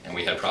 and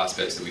we had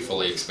prospects that we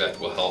fully expect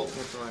will help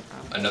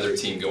another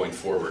team going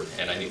forward.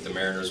 And I think the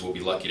Mariners will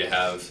be lucky to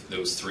have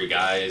those 3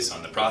 guys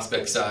on the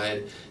prospect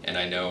side, and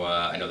I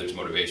know there's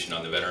motivation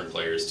on the veteran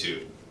players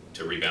to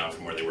rebound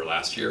from where they were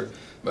last year.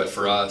 But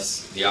for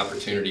us, the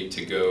opportunity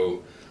to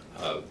go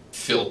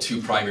fill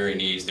 2 primary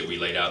needs that we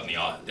laid out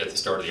at the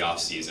start of the off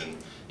season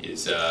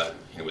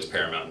was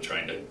paramount in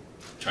trying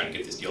to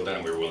get this deal done,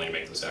 and we were willing to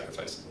make those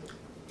sacrifices.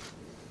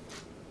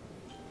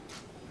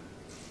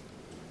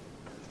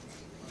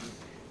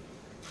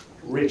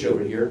 Rich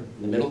over here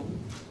in the middle.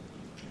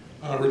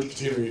 Rich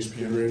Pitino,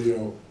 ESPN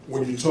Radio.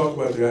 When you talk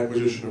about the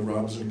acquisition of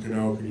Robinson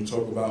Cano, can you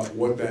talk about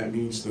what that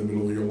means to the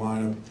middle of your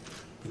lineup,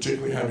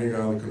 particularly having a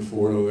guy like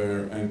Conforto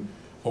there and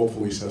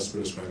hopefully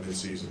Cespedes by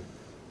mid-season?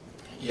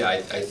 Yeah,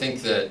 I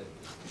think that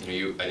I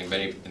think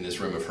many in this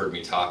room have heard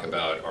me talk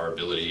about our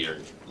ability or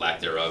lack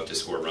thereof to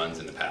score runs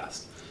in the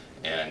past,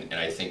 and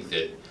I think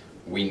that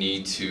we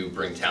need to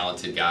bring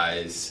talented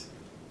guys.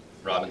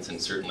 Robinson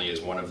certainly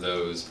is one of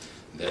those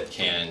that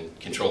can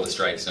control the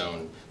strike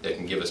zone, that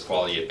can give us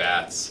quality at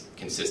bats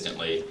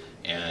consistently,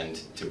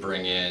 and to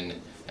bring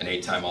in an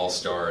 8-time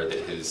All-Star that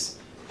has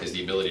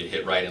the ability to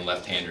hit right and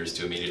left-handers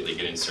to immediately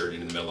get inserted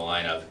in the middle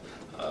of the lineup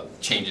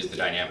changes the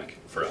dynamic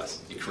for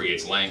us. It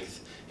creates length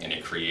and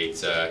it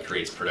creates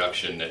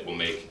production that will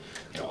make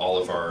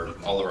all of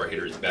our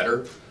hitters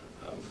better.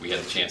 We had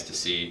the chance to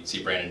see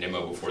Brandon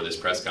Nimmo before this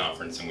press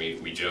conference, and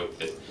we joked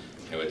that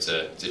it's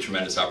a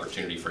tremendous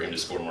opportunity for him to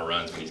score more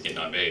runs when he's getting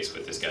on base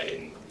with this guy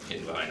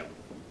hitting behind him.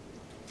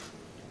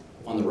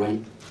 On the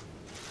right.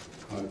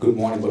 Good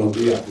morning, buenos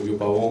días, Julio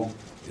Pavón.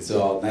 It's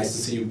nice to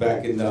see you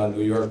back in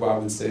New York,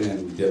 Robinson,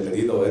 and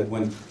bienvenido,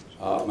 Edwin.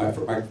 My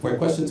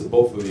question to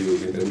both of you,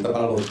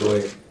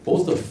 what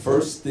was the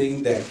first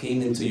thing that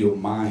came into your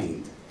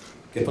mind?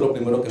 ¿Qué fue lo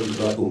primero que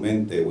entró a tu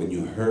mente when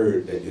you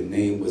heard that your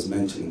name was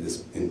mentioned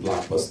in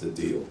blockbuster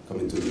deal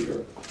coming to New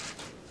York?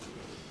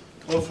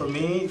 Well, for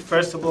me,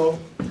 first of all,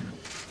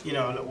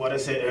 what I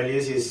said earlier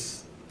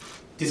is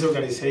this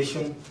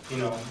organization,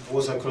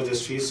 was across the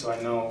street, so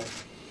I know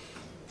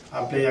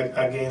I play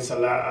against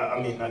them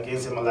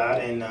a lot,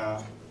 and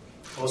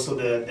also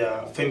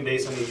the fan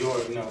base in New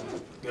York,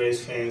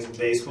 greatest fans of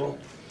baseball.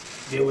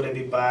 Be able to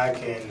be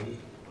back, and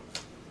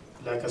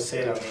like I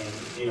said,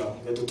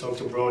 get to talk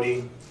to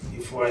Brody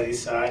before I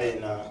decide,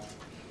 and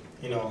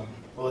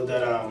all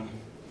that,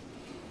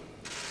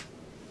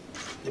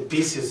 the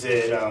pieces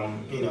that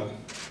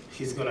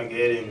he's gonna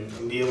get,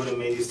 and be able to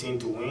make this team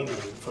to win. And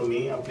for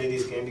me, I play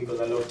this game because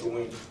I love to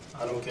win.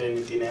 I don't care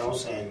anything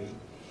else, and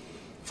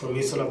for me,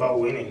 it's all about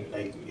winning.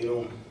 Like, I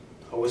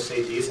always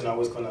say this, and I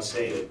was gonna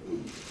say it.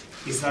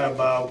 It's not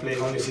about playing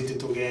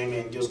 162 game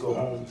and just go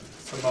home.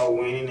 It's about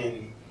winning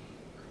and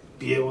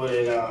be able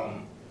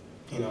to,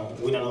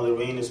 win another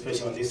ring,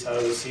 especially on this side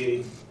of the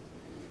city.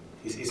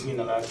 It's mean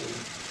a lot to me.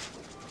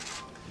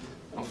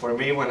 And for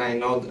me, when I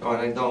know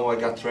I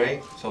got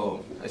traded,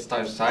 so I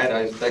start inside.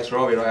 I text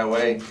Robbie right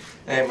away.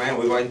 Hey man,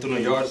 we're going to New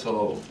York,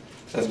 so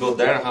let's go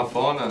there and have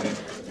fun, and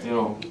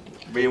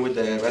be with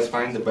the best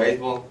fan in the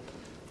baseball.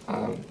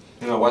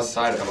 Was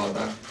excited about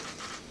that.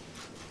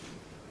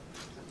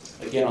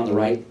 Again on the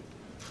right.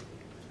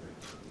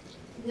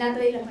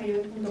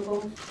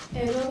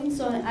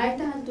 Robinson, a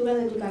estas alturas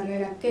de tu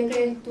carrera, ¿qué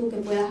crees tú que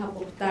puedas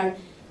aportar,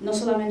 no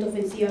solamente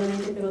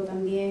ofensivamente, pero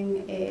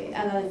también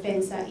a la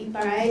defensa? Y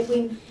para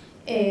Edwin,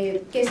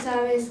 ¿qué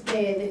sabes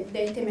de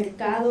este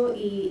mercado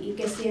y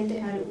qué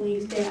sientes al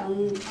unirte a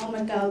un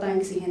mercado tan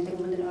exigente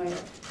como el de Nueva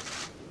York?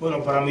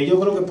 Bueno, para mí yo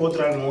creo que puedo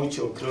traer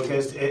mucho. Creo que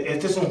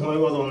este es un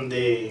juego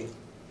donde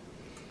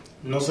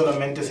no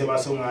solamente se va a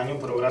hacer un año,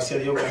 pero gracias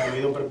a Dios que me he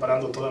ido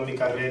preparando toda mi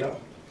carrera,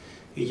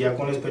 y ya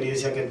con la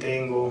experiencia que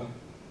tengo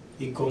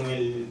y con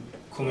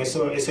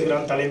ese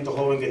gran talento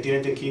joven que tiene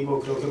este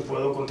equipo, creo que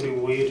puedo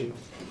contribuir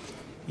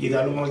y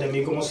dar lo mejor de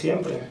mí como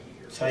siempre.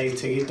 O sea, y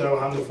seguir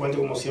trabajando fuerte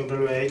como siempre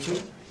lo he hecho.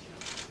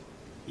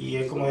 Y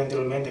es como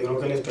anteriormente, creo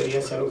que la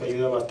experiencia es lo que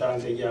ayuda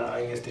bastante ya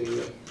en este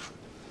nivel.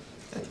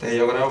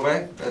 Yo creo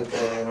que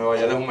Nueva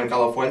York es un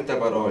mercado fuerte,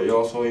 pero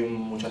yo soy un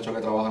muchacho que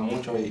trabaja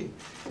mucho y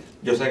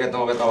yo sé que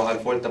tengo que trabajar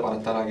fuerte para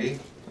estar aquí.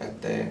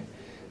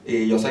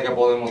 Y yo sé que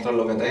puedo demostrar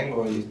lo que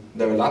tengo, y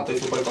de verdad estoy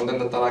súper contento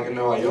de estar aquí en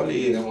Nueva York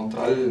y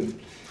demostrar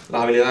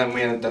las habilidades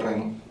mías en el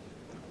terreno.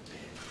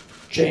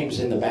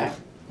 James in the back.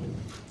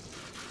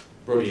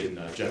 Brody and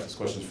Jeff, this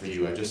question's for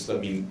you. This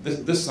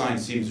trade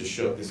seems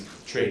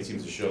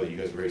to show that you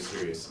guys are very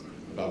serious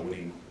about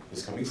winning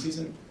this coming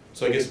season.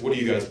 So I guess, what are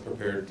you guys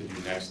prepared to do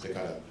next to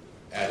kind of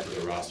add to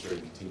the roster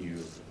and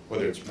continue,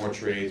 whether it's more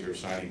trades or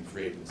signing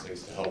free agents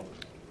to help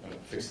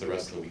fix the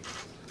rest of the week?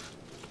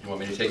 You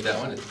want me to take that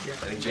one? Yeah.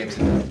 I think James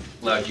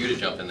allowed you to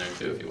jump in there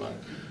too if you want.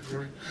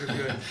 You're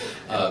good.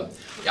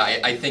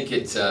 I think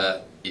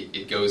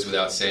it goes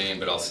without saying,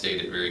 but I'll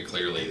state it very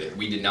clearly that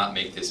we did not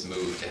make this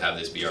move to have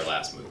this be our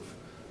last move.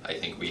 I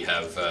think we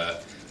have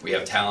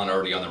talent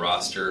already on the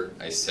roster.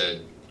 I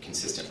said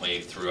consistently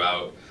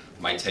throughout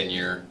my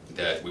tenure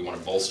that we want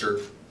to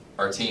bolster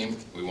our team.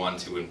 We want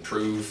to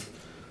improve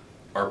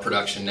our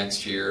production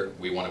next year.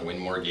 We want to win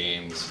more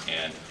games,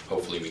 and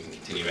hopefully we can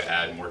continue to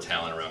add more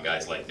talent around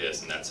guys like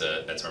this, and that's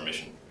our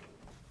mission.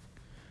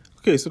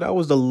 Okay, so that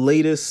was the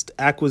latest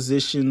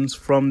acquisitions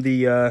from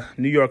the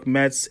New York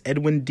Mets,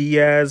 Edwin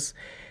Diaz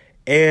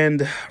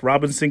and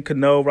Robinson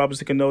Cano.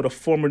 Robinson Cano, the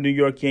former New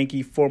York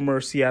Yankee,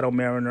 former Seattle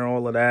Mariner,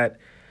 all of that.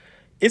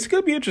 It's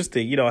going to be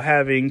interesting,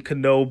 having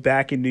Cano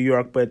back in New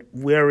York, but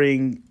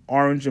wearing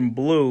orange and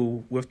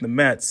blue with the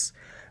Mets.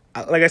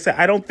 Like I said,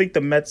 I don't think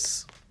the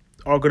Mets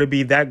are going to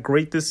be that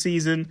great this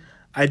season.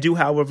 I do,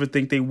 however,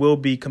 think they will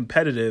be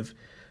competitive.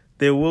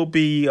 There will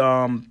be,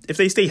 if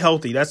they stay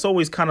healthy, that's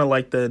always kind of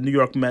like the New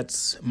York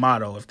Mets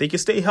motto. If they can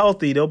stay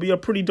healthy, they'll be a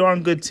pretty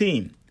darn good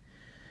team.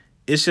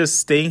 It's just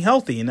staying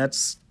healthy, and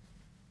that's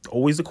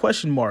always a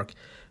question mark.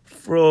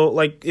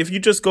 if you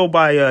just go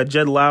by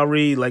Jed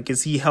Lowry, like,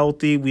 is he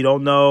healthy? We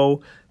don't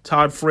know.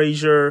 Todd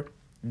Frazier,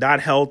 not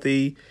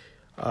healthy.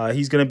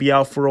 He's going to be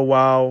out for a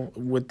while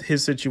with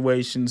his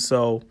situation.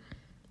 So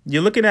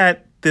you're looking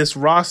at this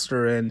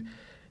roster, and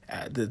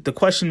the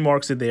question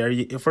marks are there.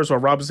 First of all,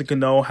 Robinson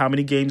Cano, how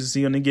many games is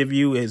he going to give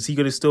you? Is he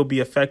going to still be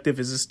effective?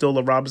 Is it still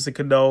a Robinson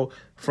Cano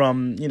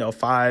from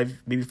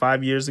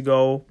 5 years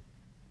ago?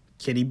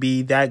 Can he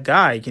be that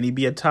guy? Can he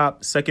be a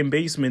top second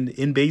baseman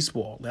in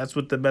baseball? That's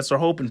what the Mets are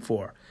hoping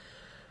for.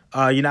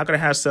 You're not going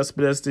to have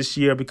Cespedes this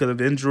year because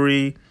of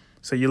injury.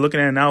 So you're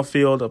looking at an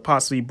outfield of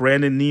possibly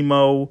Brandon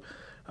Nimmo,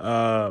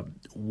 Juan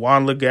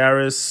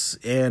Lagares,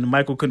 and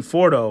Michael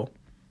Conforto.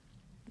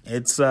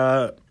 It's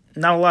not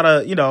a lot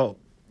of,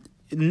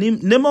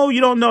 Nimmo, you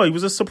don't know. He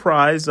was a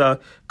surprise.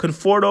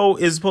 Conforto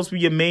is supposed to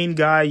be your main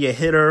guy, your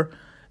hitter.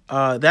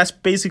 That's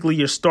basically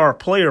your star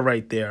player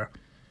right there.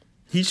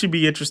 He should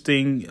be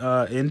interesting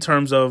in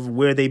terms of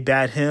where they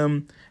bat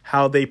him,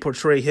 how they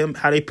portray him,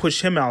 how they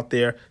push him out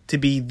there to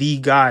be the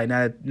guy.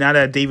 Now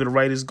that David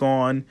Wright is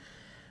gone,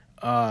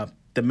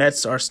 the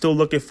Mets are still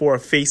looking for a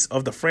face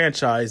of the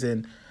franchise,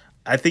 and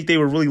I think they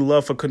would really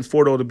love for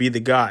Conforto to be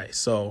the guy.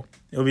 So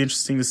it'll be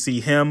interesting to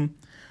see him.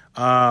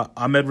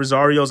 Ahmed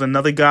Rosario is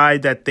another guy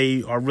that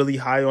they are really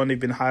high on. They've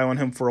been high on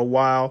him for a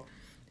while.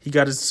 He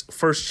got his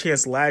first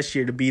chance last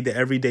year to be the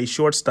everyday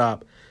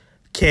shortstop.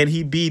 Can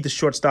he be the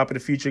shortstop in the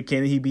future?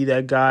 Can he be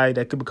that guy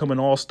that could become an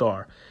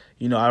all-star?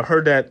 I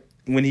heard that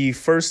when he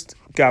first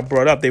got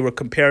brought up, they were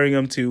comparing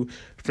him to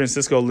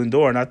Francisco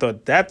Lindor, and I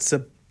thought that's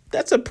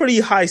a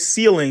pretty high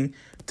ceiling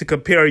to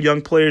compare a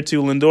young player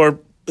to. Lindor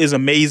is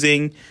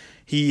amazing.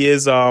 He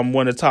is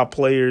one of the top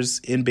players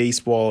in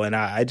baseball, and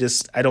I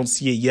don't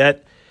see it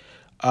yet.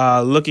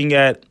 Looking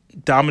at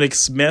Dominic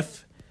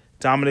Smith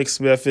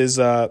is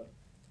a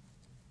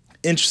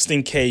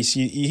interesting case.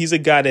 He's a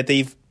guy that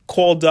they've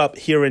called up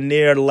here and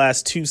there the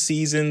last 2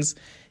 seasons.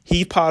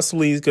 He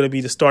possibly is going to be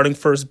the starting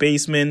first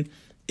baseman,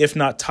 if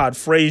not Todd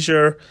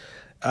Frazier.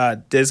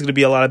 There's going to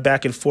be a lot of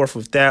back and forth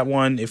with that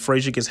one. If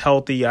Frazier gets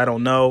healthy, I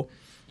don't know.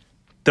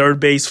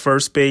 Third base,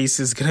 first base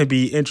is going to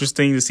be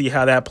interesting to see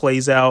how that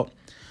plays out.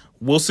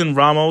 Wilson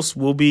Ramos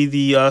will be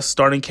the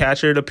starting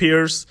catcher, it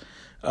appears.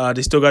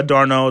 They still got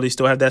Darno. They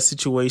still have that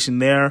situation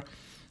there.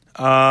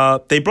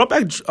 They brought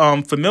back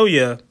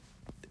Familia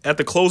at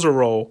the closer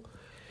role,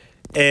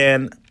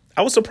 and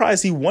I was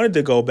surprised he wanted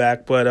to go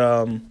back,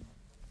 but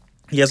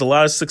he has a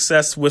lot of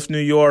success with New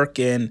York,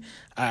 and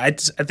I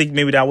think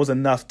maybe that was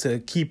enough to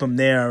keep him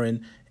there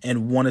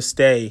and want to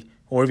stay,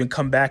 or even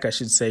come back, I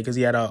should say, because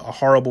he had a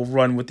horrible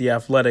run with the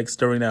Athletics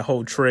during that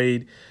whole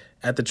trade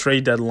at the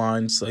trade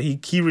deadline. So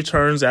he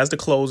returns as the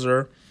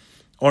closer,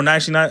 or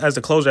actually not as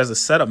the closer, as a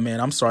setup man.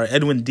 I'm sorry,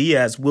 Edwin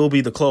Diaz will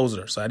be the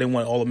closer. So I didn't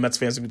want all the Mets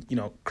fans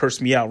to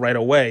curse me out right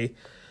away.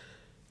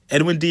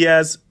 Edwin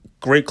Diaz,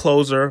 great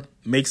closer,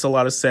 makes a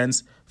lot of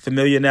sense.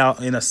 Familia now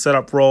in a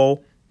setup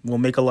role will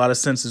make a lot of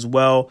sense as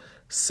well.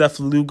 Seth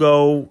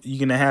Lugo, you're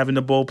going to have in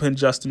the bullpen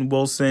Justin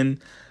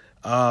Wilson.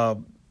 A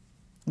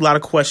lot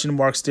of question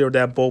marks there with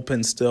that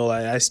bullpen still.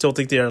 I still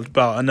think they're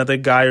about another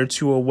guy or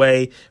two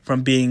away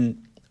from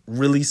being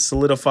really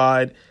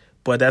solidified,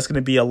 but that's going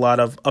to be a lot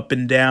of up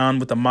and down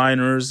with the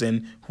minors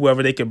and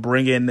whoever they could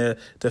bring in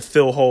to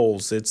fill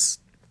holes.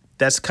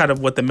 That's kind of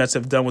what the Mets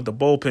have done with the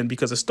bullpen,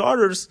 because the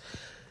starters,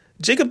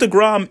 Jacob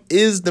deGrom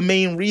is the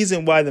main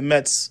reason why the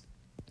Mets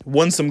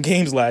won some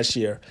games last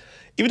year.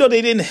 Even though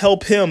they didn't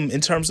help him in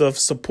terms of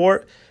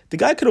support, the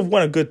guy could have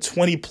won a good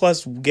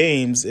 20-plus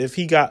games if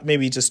he got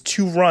maybe just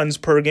 2 runs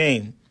per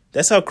game.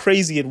 That's how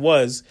crazy it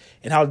was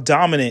and how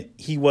dominant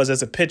he was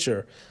as a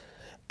pitcher.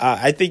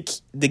 I think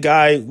the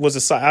guy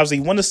obviously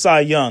won the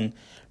Cy Young,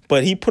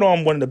 but he put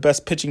on one of the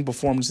best pitching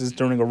performances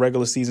during a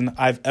regular season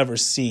I've ever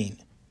seen.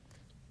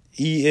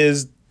 He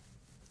is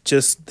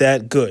just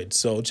that good.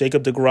 So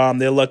Jacob deGrom,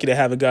 they're lucky to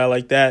have a guy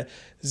like that.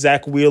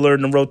 Zach Wheeler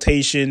in the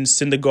rotation,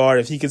 Syndergaard,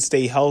 if he could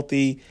stay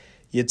healthy,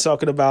 you're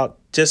talking about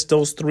just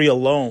those 3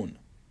 alone.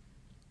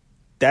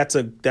 That's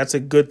a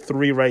good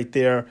 3 right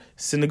there.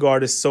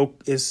 Syndergaard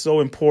is so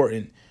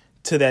important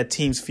to that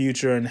team's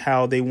future and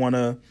how they want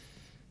to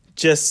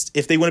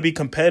if they want to be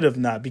competitive,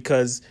 not,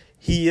 because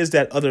he is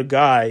that other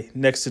guy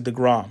next to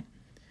deGrom.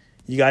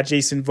 You got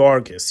Jason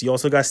Vargas. You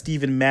also got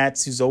Steven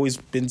Matz, who's always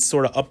been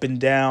sort of up and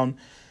down.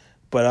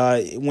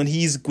 But when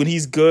he's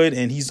good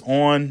and he's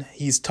on,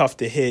 he's tough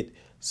to hit.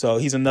 So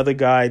he's another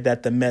guy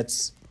that the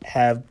Mets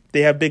have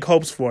big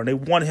hopes for. And they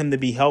want him to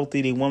be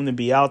healthy. They want him to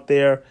be out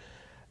there.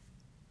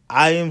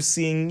 I am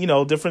seeing,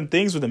 different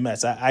things with the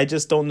Mets. I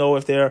just don't know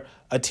if they're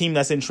a team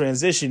that's in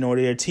transition or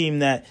they're a team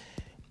that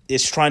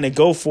is trying to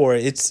go for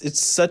it.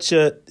 It's such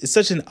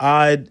an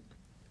odd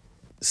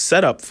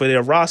setup for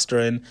their roster.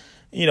 And,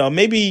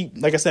 maybe,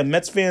 like I said,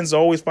 Mets fans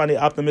always find an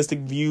optimistic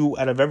view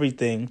out of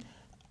everything.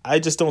 I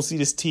just don't see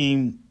this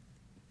team.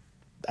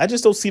 I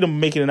just don't see them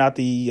making it out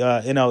the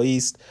NL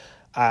East.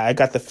 I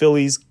got the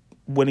Phillies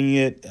winning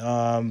it,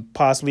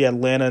 possibly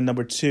Atlanta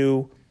number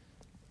 2.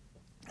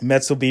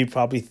 Mets will be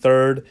probably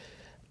 3rd.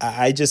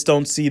 I just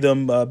don't see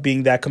them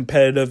being that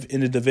competitive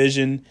in the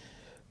division.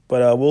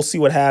 But we'll see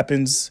what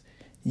happens.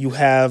 You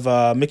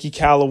have Mickey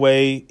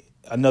Callaway,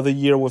 another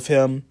year with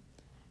him.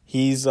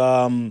 He's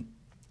in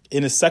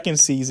his second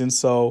season,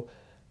 so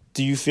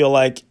do you feel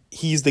like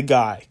he's the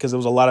guy? Because there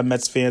was a lot of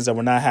Mets fans that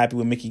were not happy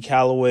with Mickey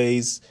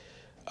Callaway's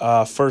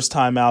first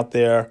time out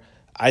there.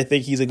 I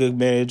think he's a good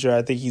manager.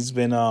 I think he's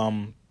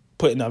been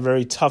put in a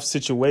very tough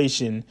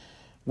situation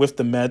with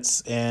the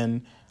Mets,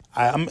 and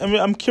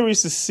I'm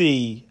curious to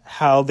see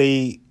how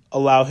they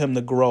allow him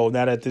to grow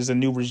now that there's a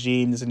new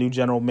regime, there's a new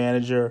general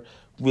manager.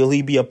 Will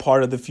he be a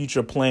part of the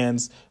future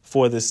plans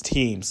for this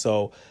team?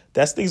 So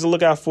that's things to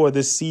look out for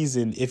this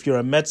season. If you're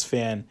a Mets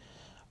fan,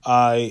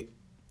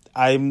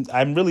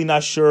 I'm really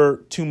not sure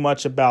too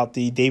much about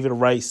the David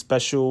Wright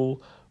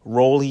special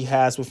role he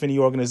has within the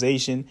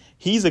organization.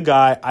 He's a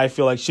guy I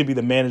feel like should be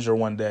the manager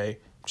one day.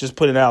 Just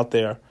put it out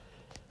there.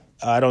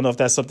 I don't know if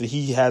that's something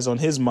he has on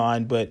his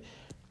mind, but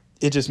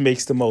it just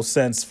makes the most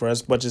sense for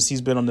as much as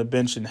he's been on the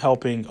bench and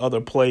helping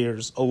other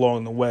players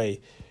along the way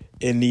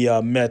in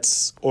the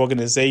Mets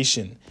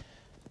organization.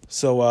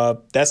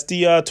 So that's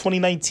the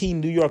 2019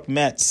 New York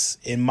Mets.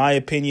 In my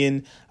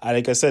opinion,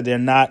 like I said, they're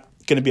not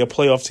going to be a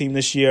playoff team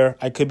this year.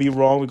 I could be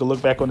wrong. We could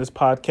look back on this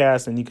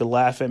podcast and you could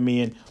laugh at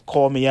me and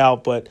call me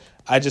out, but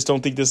I just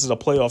don't think this is a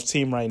playoff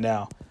team right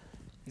now.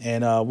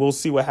 And we'll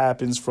see what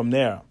happens from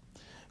there.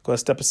 Go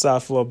ahead, step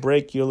aside for a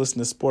break. You're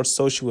listening to Sports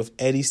Social with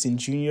Ed Easton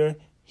Jr.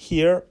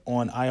 here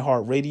on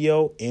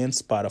iHeartRadio and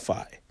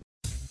Spotify.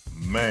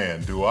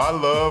 Man, do I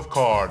love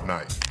card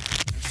night.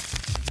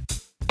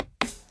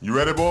 You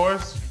ready,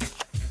 boys?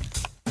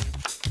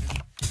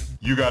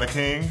 You got a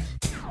king?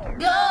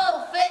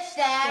 Go, fish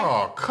dad!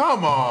 Oh,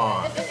 come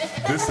on!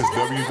 This is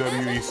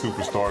WWE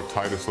superstar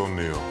Titus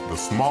O'Neil. The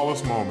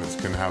smallest moments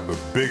can have the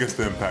biggest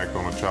impact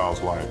on a child's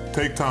life.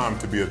 Take time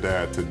to be a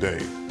dad today.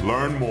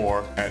 Learn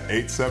more at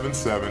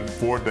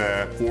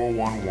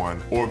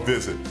 877-4DAD-411 or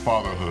visit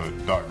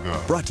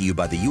fatherhood.gov. Brought to you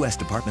by the U.S.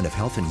 Department of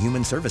Health and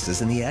Human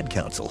Services and the Ad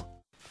Council.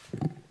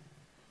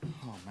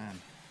 Oh,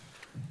 man.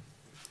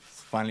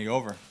 It's finally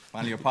over.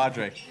 Finally a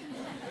Padre.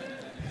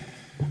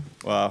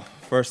 Well,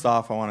 first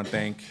off, I want to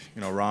thank,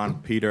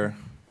 Ron, Peter,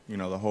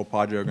 the whole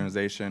Padre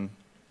organization,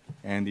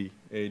 Andy,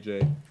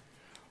 AJ. It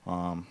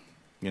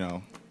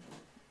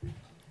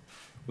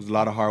was a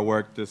lot of hard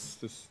work this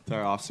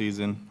entire off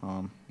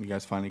season. You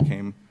guys finally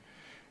came,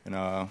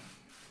 and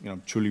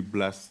truly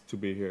blessed to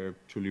be here.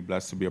 Truly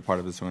blessed to be a part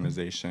of this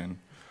organization.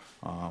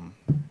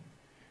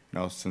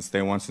 Since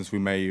day one, since we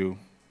met you,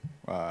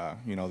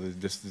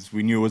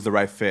 we knew it was the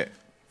right fit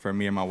for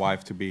me and my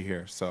wife to be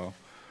here. So,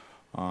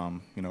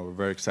 we're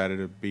very excited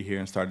to be here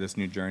and start this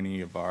new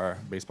journey of our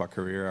baseball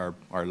career,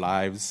 our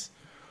lives,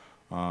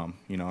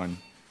 and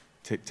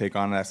take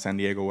on that San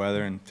Diego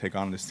weather and take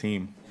on this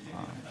team.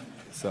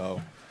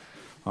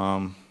 I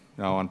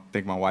want to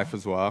thank my wife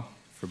as well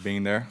for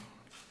being there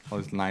all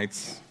these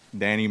nights.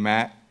 Danny,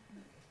 Matt,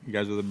 you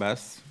guys are the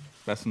best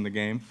in the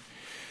game.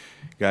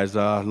 You guys,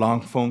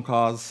 long phone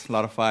calls, a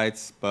lot of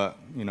fights, but,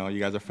 you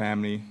guys are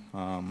family.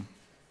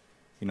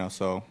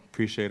 So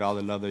appreciate all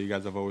the love that you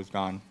guys have always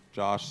gone.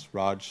 Josh,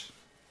 Raj,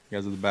 you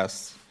guys are the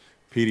best.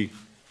 Petey,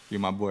 you're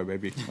my boy,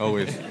 baby,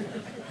 always.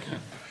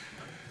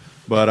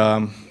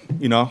 But,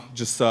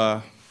 just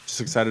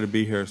excited to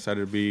be here, excited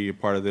to be a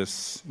part of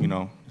this,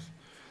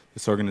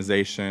 this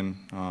organization.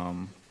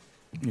 I'm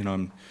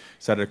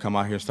excited to come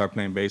out here, start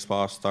playing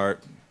baseball,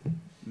 start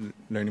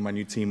learning my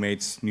new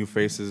teammates, new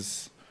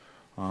faces.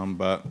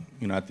 But,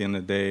 at the end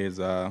of the day,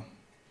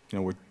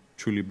 we're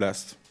truly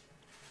blessed.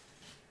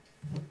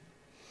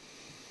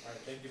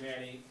 Thank you,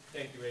 Manny.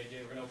 Thank you,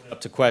 AJ. We're going to open it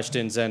up to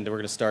questions, and we're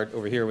going to start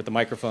over here with the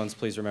microphones.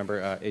 Please remember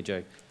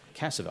AJ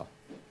Cassavell.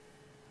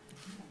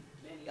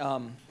 Manny,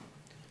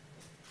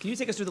 can you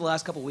take us through the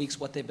last couple of weeks,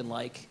 what they've been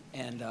like,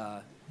 and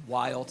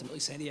why ultimately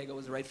San Diego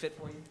was the right fit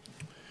for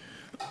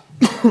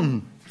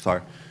you?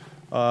 Sorry.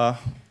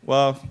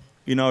 Well,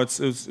 it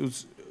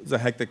was a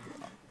hectic,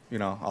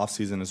 off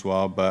season as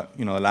well. But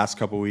the last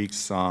couple of weeks,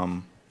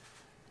 San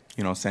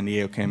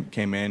Diego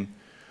came in,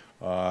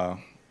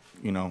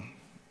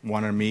 wanted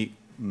to meet,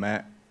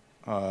 met,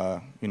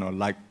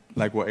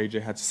 like what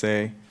AJ had to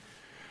say.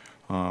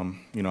 I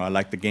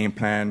like the game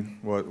plan,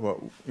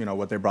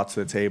 what they brought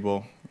to the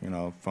table,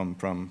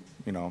 from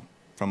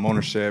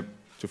ownership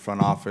to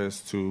front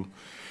office to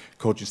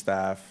coaching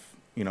staff,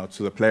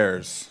 to the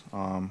players.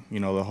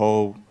 The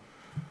whole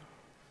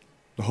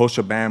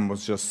shebang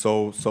was just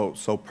so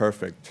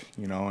perfect,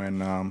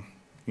 and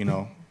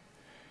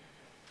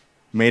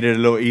made it a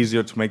little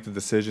easier to make the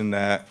decision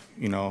that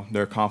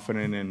they're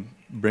confident in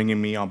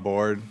bringing me on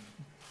board,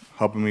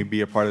 helping me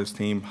be a part of this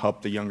team,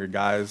 help the younger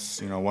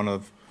guys. One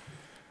of the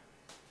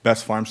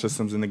best farm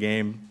systems in the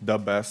game, the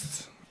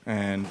best,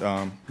 and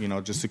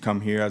just to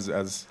come here as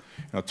a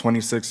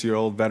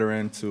 26-year-old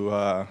veteran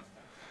to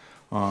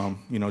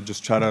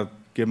just try to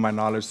give my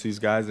knowledge to these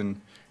guys and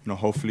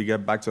hopefully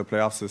get back to the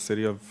playoffs to the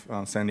city of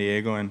San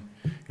Diego and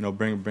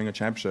bring a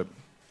championship.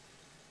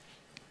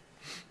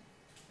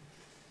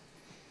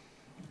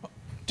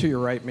 To your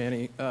right,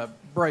 Manny,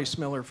 Bryce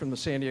Miller from the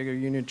San Diego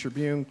Union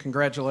Tribune.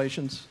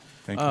 Congratulations.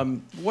 Thank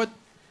you.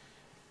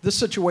 this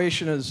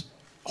situation is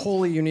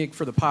wholly unique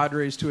for the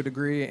Padres to a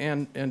degree,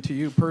 and to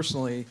you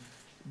personally,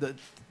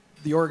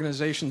 the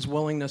organization's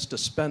willingness to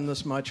spend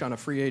this much on a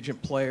free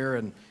agent player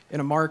and in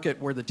a market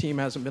where the team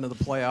hasn't been to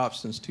the playoffs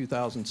since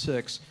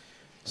 2006.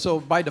 So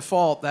by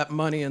default, that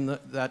money and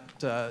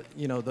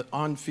the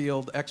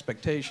on-field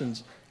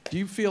expectations, do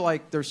you feel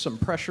like there's some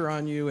pressure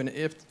on you? And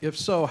if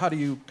so, how do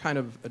you kind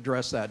of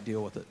address that,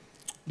 deal with it?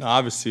 No,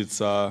 obviously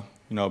it's a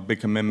big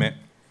commitment,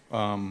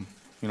 by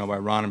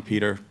Ron and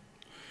Peter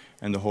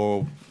and the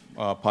whole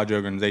Padre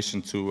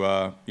organization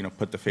to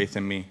put the faith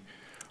in me,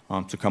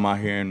 to come out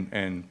here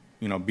and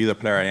be the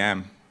player I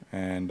am.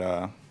 And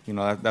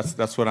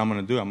that's what I'm going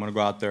to do. I'm going to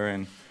go out there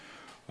and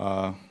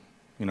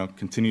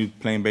continue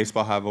playing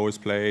baseball how I've always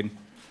played.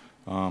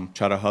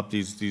 Try to help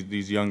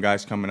these young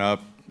guys coming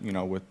up,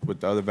 with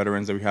the other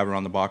veterans that we have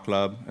around the ball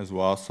club as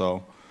well.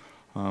 So,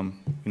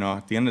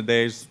 at the end of the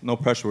day, there's no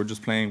pressure. We're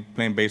just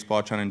playing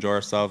baseball, trying to enjoy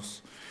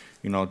ourselves.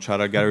 Try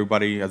to get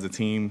everybody as a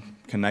team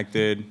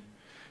connected,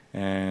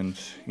 and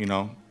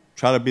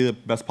try to be the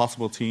best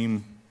possible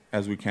team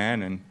as we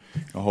can. And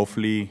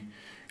hopefully,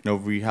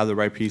 if we have the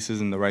right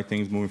pieces and the right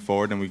things moving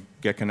forward, and we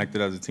get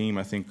connected as a team,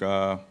 I think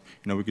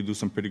we could do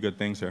some pretty good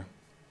things here.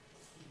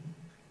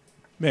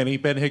 Manny,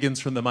 Ben Higgins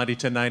from the Mighty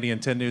 1090 and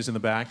 10 News in the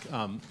back.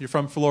 You're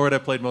from Florida,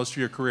 played most of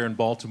your career in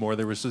Baltimore.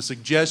 There was a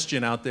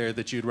suggestion out there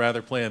that you'd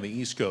rather play on the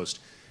East Coast.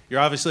 You're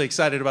obviously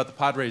excited about the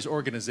Padres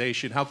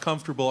organization. How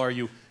comfortable are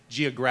you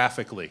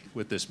geographically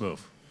with this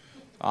move?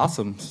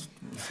 Awesome.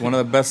 It's one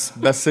of the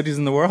best cities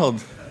in the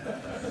world.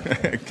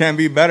 It can't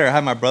be better. I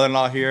have my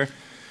brother-in-law here.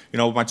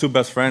 My two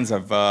best friends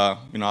have,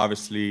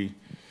 obviously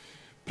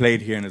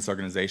played here in this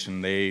organization.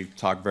 They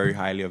talk very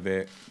highly of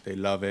it. They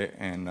love it,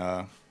 and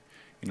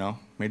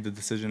made the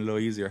decision a little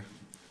easier.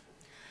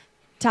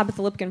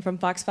 Tabitha Lipkin from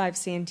Fox 5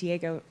 San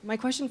Diego. My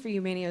question for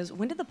you, Manny, is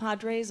when did the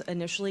Padres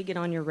initially get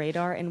on your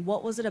radar, and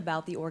what was it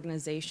about the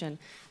organization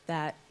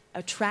that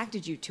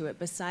attracted you to it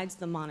besides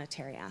the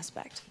monetary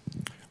aspect?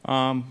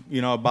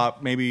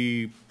 About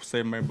maybe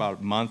about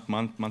a month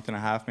and a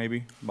half,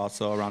 maybe, about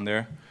so around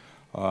there.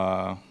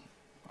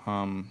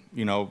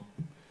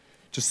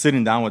 Just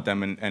sitting down with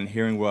them and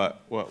hearing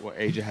what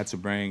AJ had to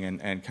bring,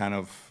 and kind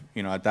of,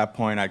 at that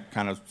point I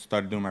kind of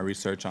started doing my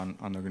research on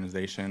the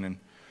organization, and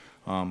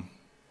on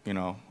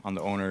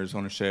the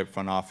ownership,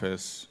 front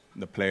office,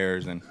 the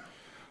players, and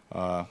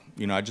I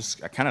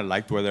kind of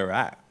liked where they were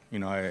at.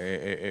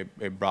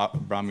 It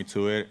brought me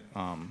to it.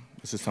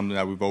 This is something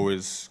that we've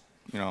always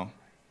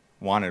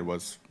wanted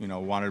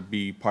to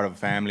be part of a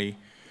family.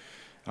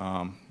 They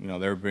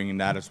were bringing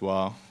that as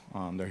well.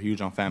 They're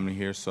huge on family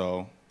here,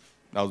 so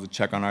that was a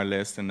check on our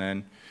list. And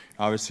then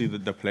obviously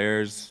the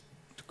players,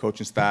 the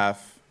coaching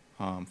staff,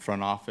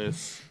 front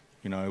office,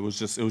 it was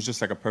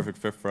just like a perfect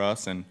fit for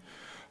us. And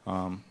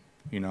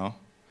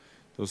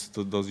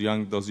those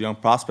young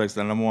prospects,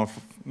 the number one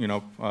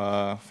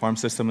farm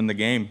system in the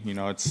game,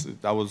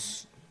 that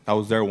was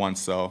their one.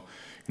 So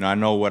I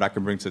know what I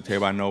can bring to the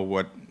table. I know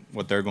what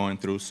they're going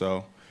through.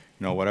 So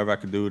whatever I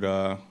could do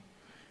to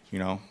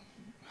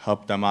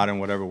help them out in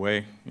whatever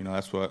way,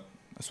 that's what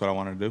I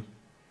want to do.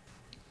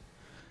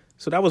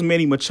 So that was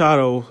Manny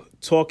Machado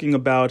talking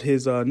about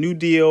his new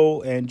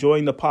deal and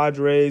joining the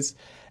Padres.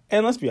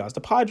 And let's be honest,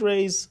 the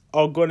Padres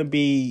are going to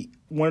be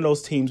one of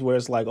those teams where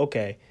it's like,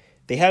 okay,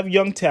 they have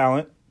young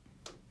talent.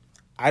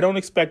 I don't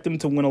expect them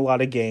to win a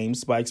lot of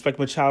games, but I expect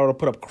Machado to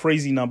put up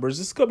crazy numbers.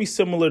 This is going to be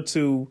similar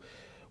to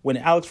when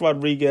Alex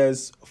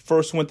Rodriguez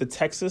first went to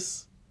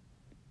Texas.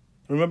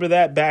 Remember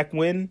that back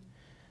when?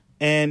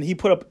 And he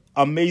put up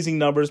amazing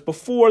numbers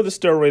before the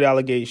steroid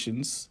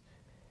allegations,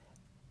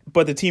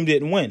 but the team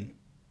didn't win.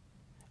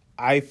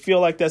 I feel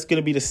like that's going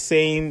to be the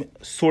same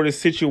sort of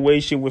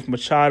situation with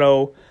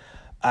Machado.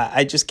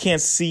 I just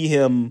can't see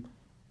him,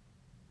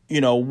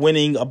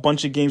 winning a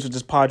bunch of games with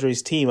this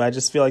Padres team. I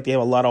just feel like they have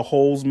a lot of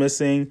holes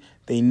missing.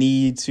 They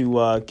need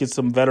to get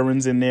some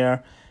veterans in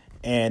there,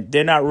 and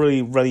they're not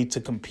really ready to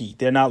compete.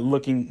 You're not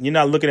looking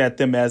at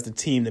them as the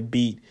team to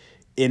beat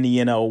in the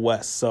NL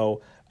West.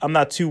 So I'm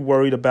not too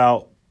worried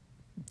about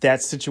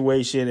that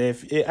situation.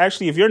 If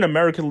you're an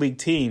American League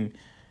team,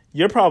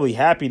 you're probably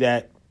happy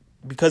that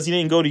because he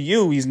didn't go to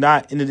you, he's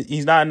not in the league.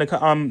 He's not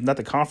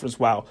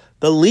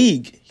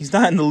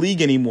in the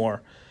league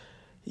anymore.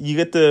 You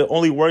get to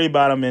only worry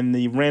about him in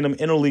the random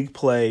interleague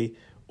play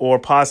or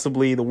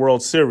possibly the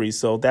World Series.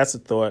 So that's a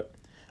thought.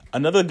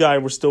 Another guy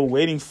we're still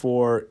waiting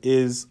for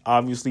is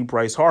obviously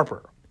Bryce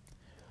Harper.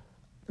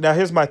 Now,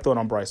 here's my thought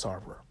on Bryce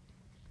Harper.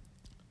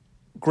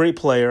 Great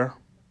player,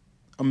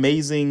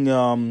 amazing,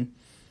 all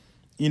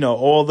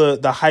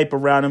the hype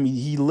around him.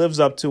 He lives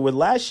up to it.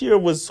 Last year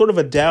was sort of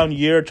a down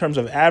year in terms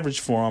of average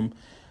for him,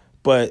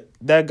 but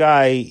that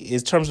guy, in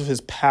terms of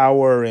his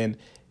power and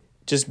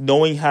just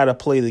knowing how to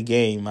play the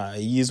game,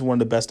 he's one of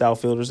the best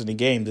outfielders in the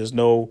game. There's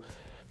no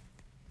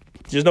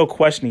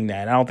questioning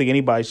that. I don't think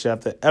anybody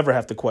should ever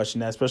have to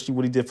question that, especially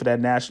what he did for that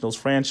Nationals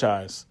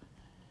franchise.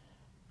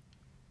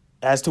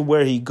 As to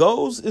where he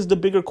goes is the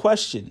bigger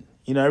question.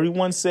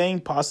 Everyone's saying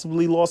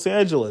possibly Los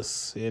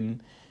Angeles,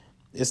 and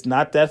it's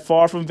not that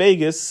far from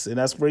Vegas, and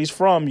that's where he's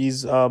from.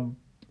 He's a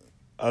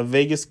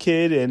Vegas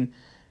kid, and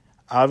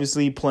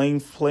obviously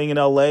playing in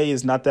LA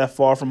is not that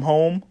far from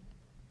home.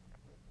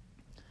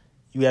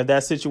 You have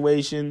that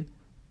situation.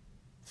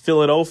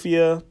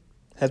 Philadelphia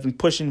has been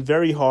pushing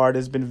very hard,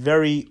 has been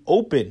very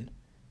open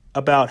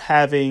about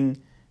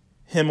having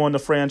him on the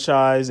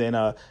franchise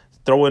and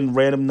throwing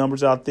random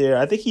numbers out there.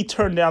 I think he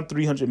turned down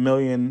 $300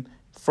 million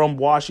from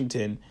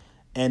Washington,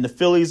 and the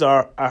Phillies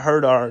I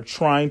heard are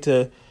trying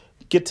to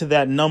get to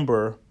that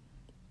number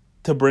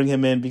to bring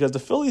him in because the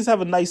Phillies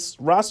have a nice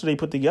roster they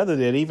put together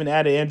there. They even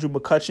added Andrew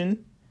McCutchen.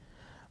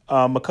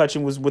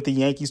 McCutchen was with the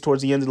Yankees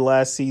towards the end of the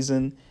last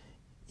season.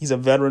 He's a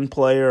veteran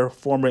player,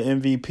 former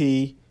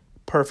MVP,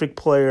 perfect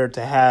player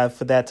to have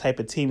for that type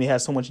of team. They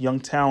have so much young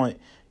talent.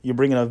 You're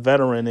bringing a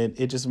veteran,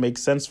 it just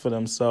makes sense for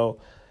them.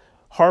 So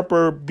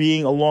Harper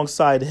being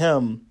alongside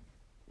him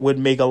would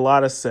make a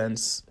lot of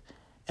sense,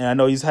 and I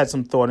know he's had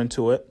some thought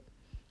into it.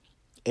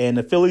 And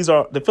the Phillies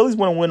want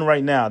to win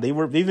right now. They've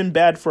been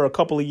bad for a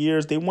couple of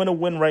years. They want to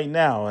win right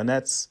now, and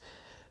that's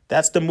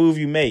the move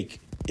you make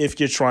if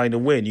you're trying to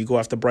win. You go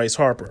after Bryce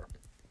Harper.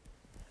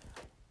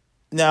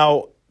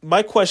 Now,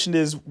 my question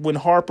is, when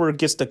Harper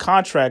gets the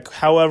contract,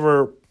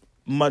 however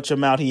much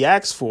amount he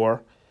asks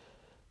for,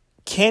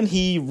 can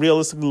he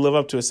realistically live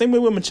up to it? Same way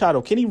with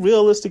Machado. Can he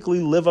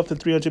realistically live up to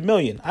 $300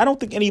 million? I don't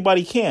think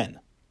anybody can.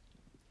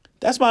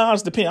 That's my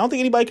honest opinion. I don't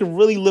think anybody can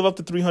really live up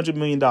to $300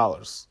 million.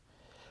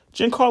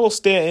 Giancarlo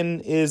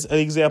Stanton is an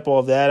example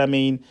of that. I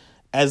mean,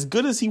 as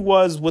good as he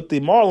was with the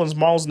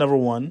Marlins never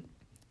won.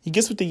 He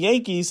gets with the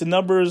Yankees, the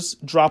numbers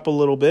drop a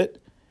little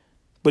bit,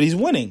 but he's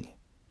winning.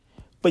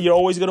 But you're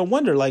always going to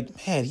wonder,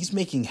 like, man, he's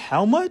making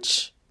how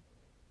much?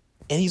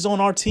 And he's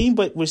on our team,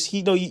 but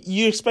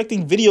you're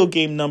expecting video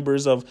game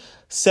numbers of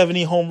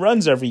 70 home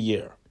runs every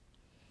year.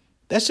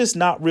 That's just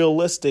not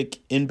realistic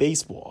in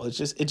baseball. It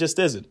just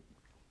isn't.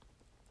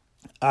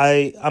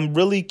 I'm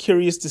really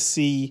curious to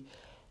see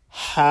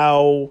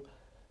how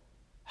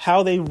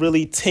they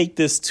really take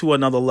this to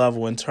another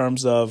level in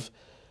terms of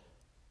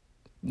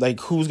like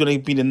who's going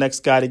to be the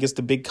next guy that gets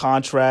the big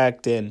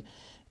contract and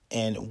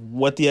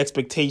what the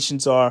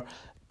expectations are.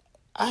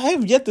 I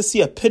have yet to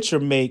see a pitcher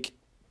make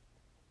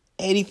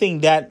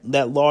anything that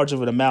large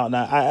of an amount.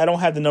 Now, I don't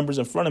have the numbers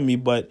in front of me,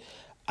 but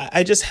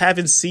I just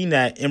haven't seen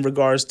that in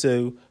regards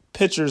to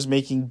pitchers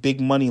making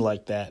big money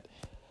like that.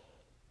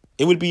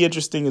 It would be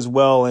interesting as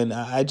well, and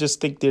I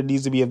just think there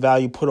needs to be a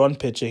value put on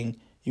pitching.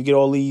 You get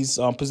all these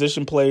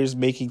position players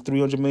making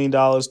 $300 million,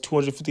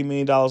 $250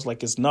 million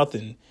like it's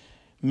nothing,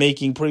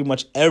 making pretty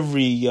much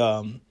every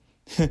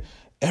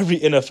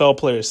NFL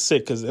player is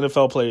sick because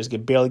NFL players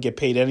barely get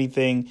paid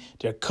anything.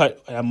 They're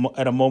cut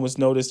at a moment's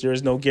notice. There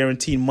is no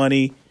guaranteed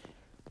money.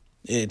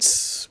 I'm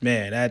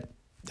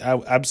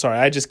sorry.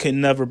 I just could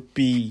never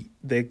be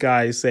the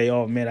guy who say,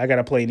 oh, man, I got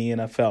to play in the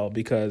NFL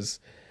because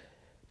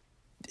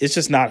it's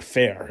just not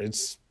fair.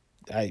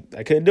 I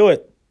couldn't do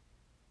it.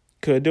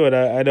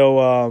 I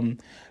know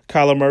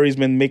Kyler Murray's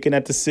been making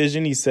that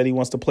decision. He said he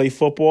wants to play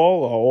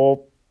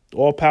football.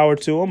 All power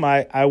to him.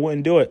 I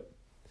wouldn't do it.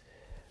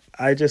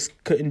 I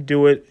just couldn't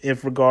do it in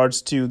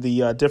regards to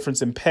the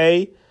difference in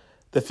pay,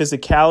 the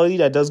physicality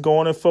that does go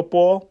on in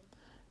football.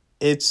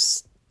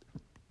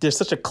 There's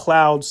such a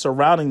cloud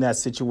surrounding that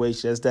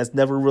situation that's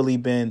never really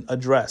been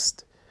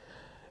addressed.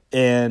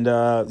 And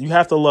you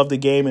have to love the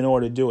game in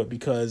order to do it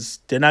because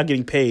they're not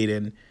getting paid.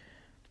 And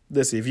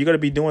listen, if you're going to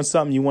be doing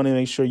something, you want to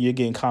make sure you're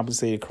getting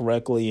compensated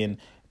correctly. And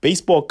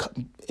baseball,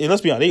 and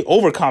let's be honest, they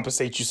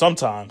overcompensate you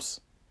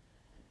sometimes.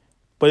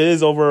 But it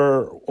is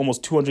over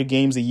almost 200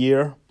 games a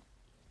year.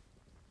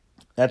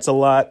 That's a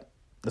lot.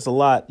 You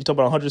talk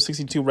about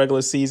 162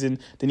 regular season,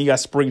 then you got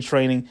spring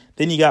training,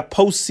 then you got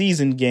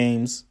postseason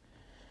games.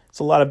 It's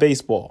a lot of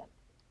baseball.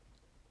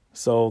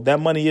 So that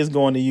money is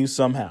going to you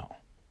somehow.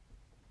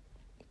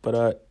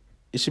 But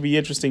it should be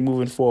interesting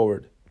moving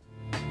forward.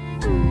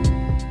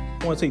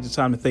 I want to take the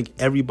time to thank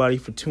everybody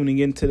for tuning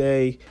in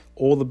today.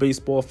 All the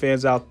baseball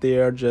fans out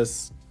there,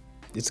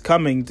 it's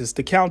coming. Just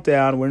the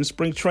countdown. We're in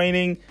spring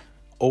training.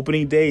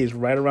 Opening day is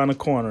right around the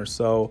corner.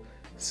 So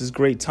this is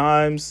great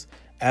times.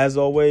 As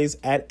always,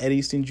 at Ed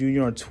Easton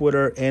Jr. on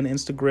Twitter and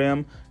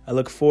Instagram. I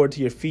look forward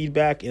to your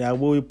feedback, and I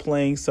will be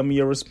playing some of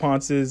your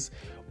responses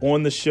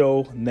on the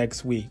show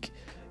next week.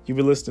 You've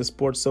been listening to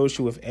Sports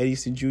Social with Ed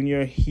Easton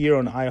Jr. here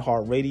on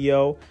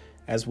iHeartRadio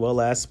as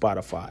well as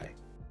Spotify.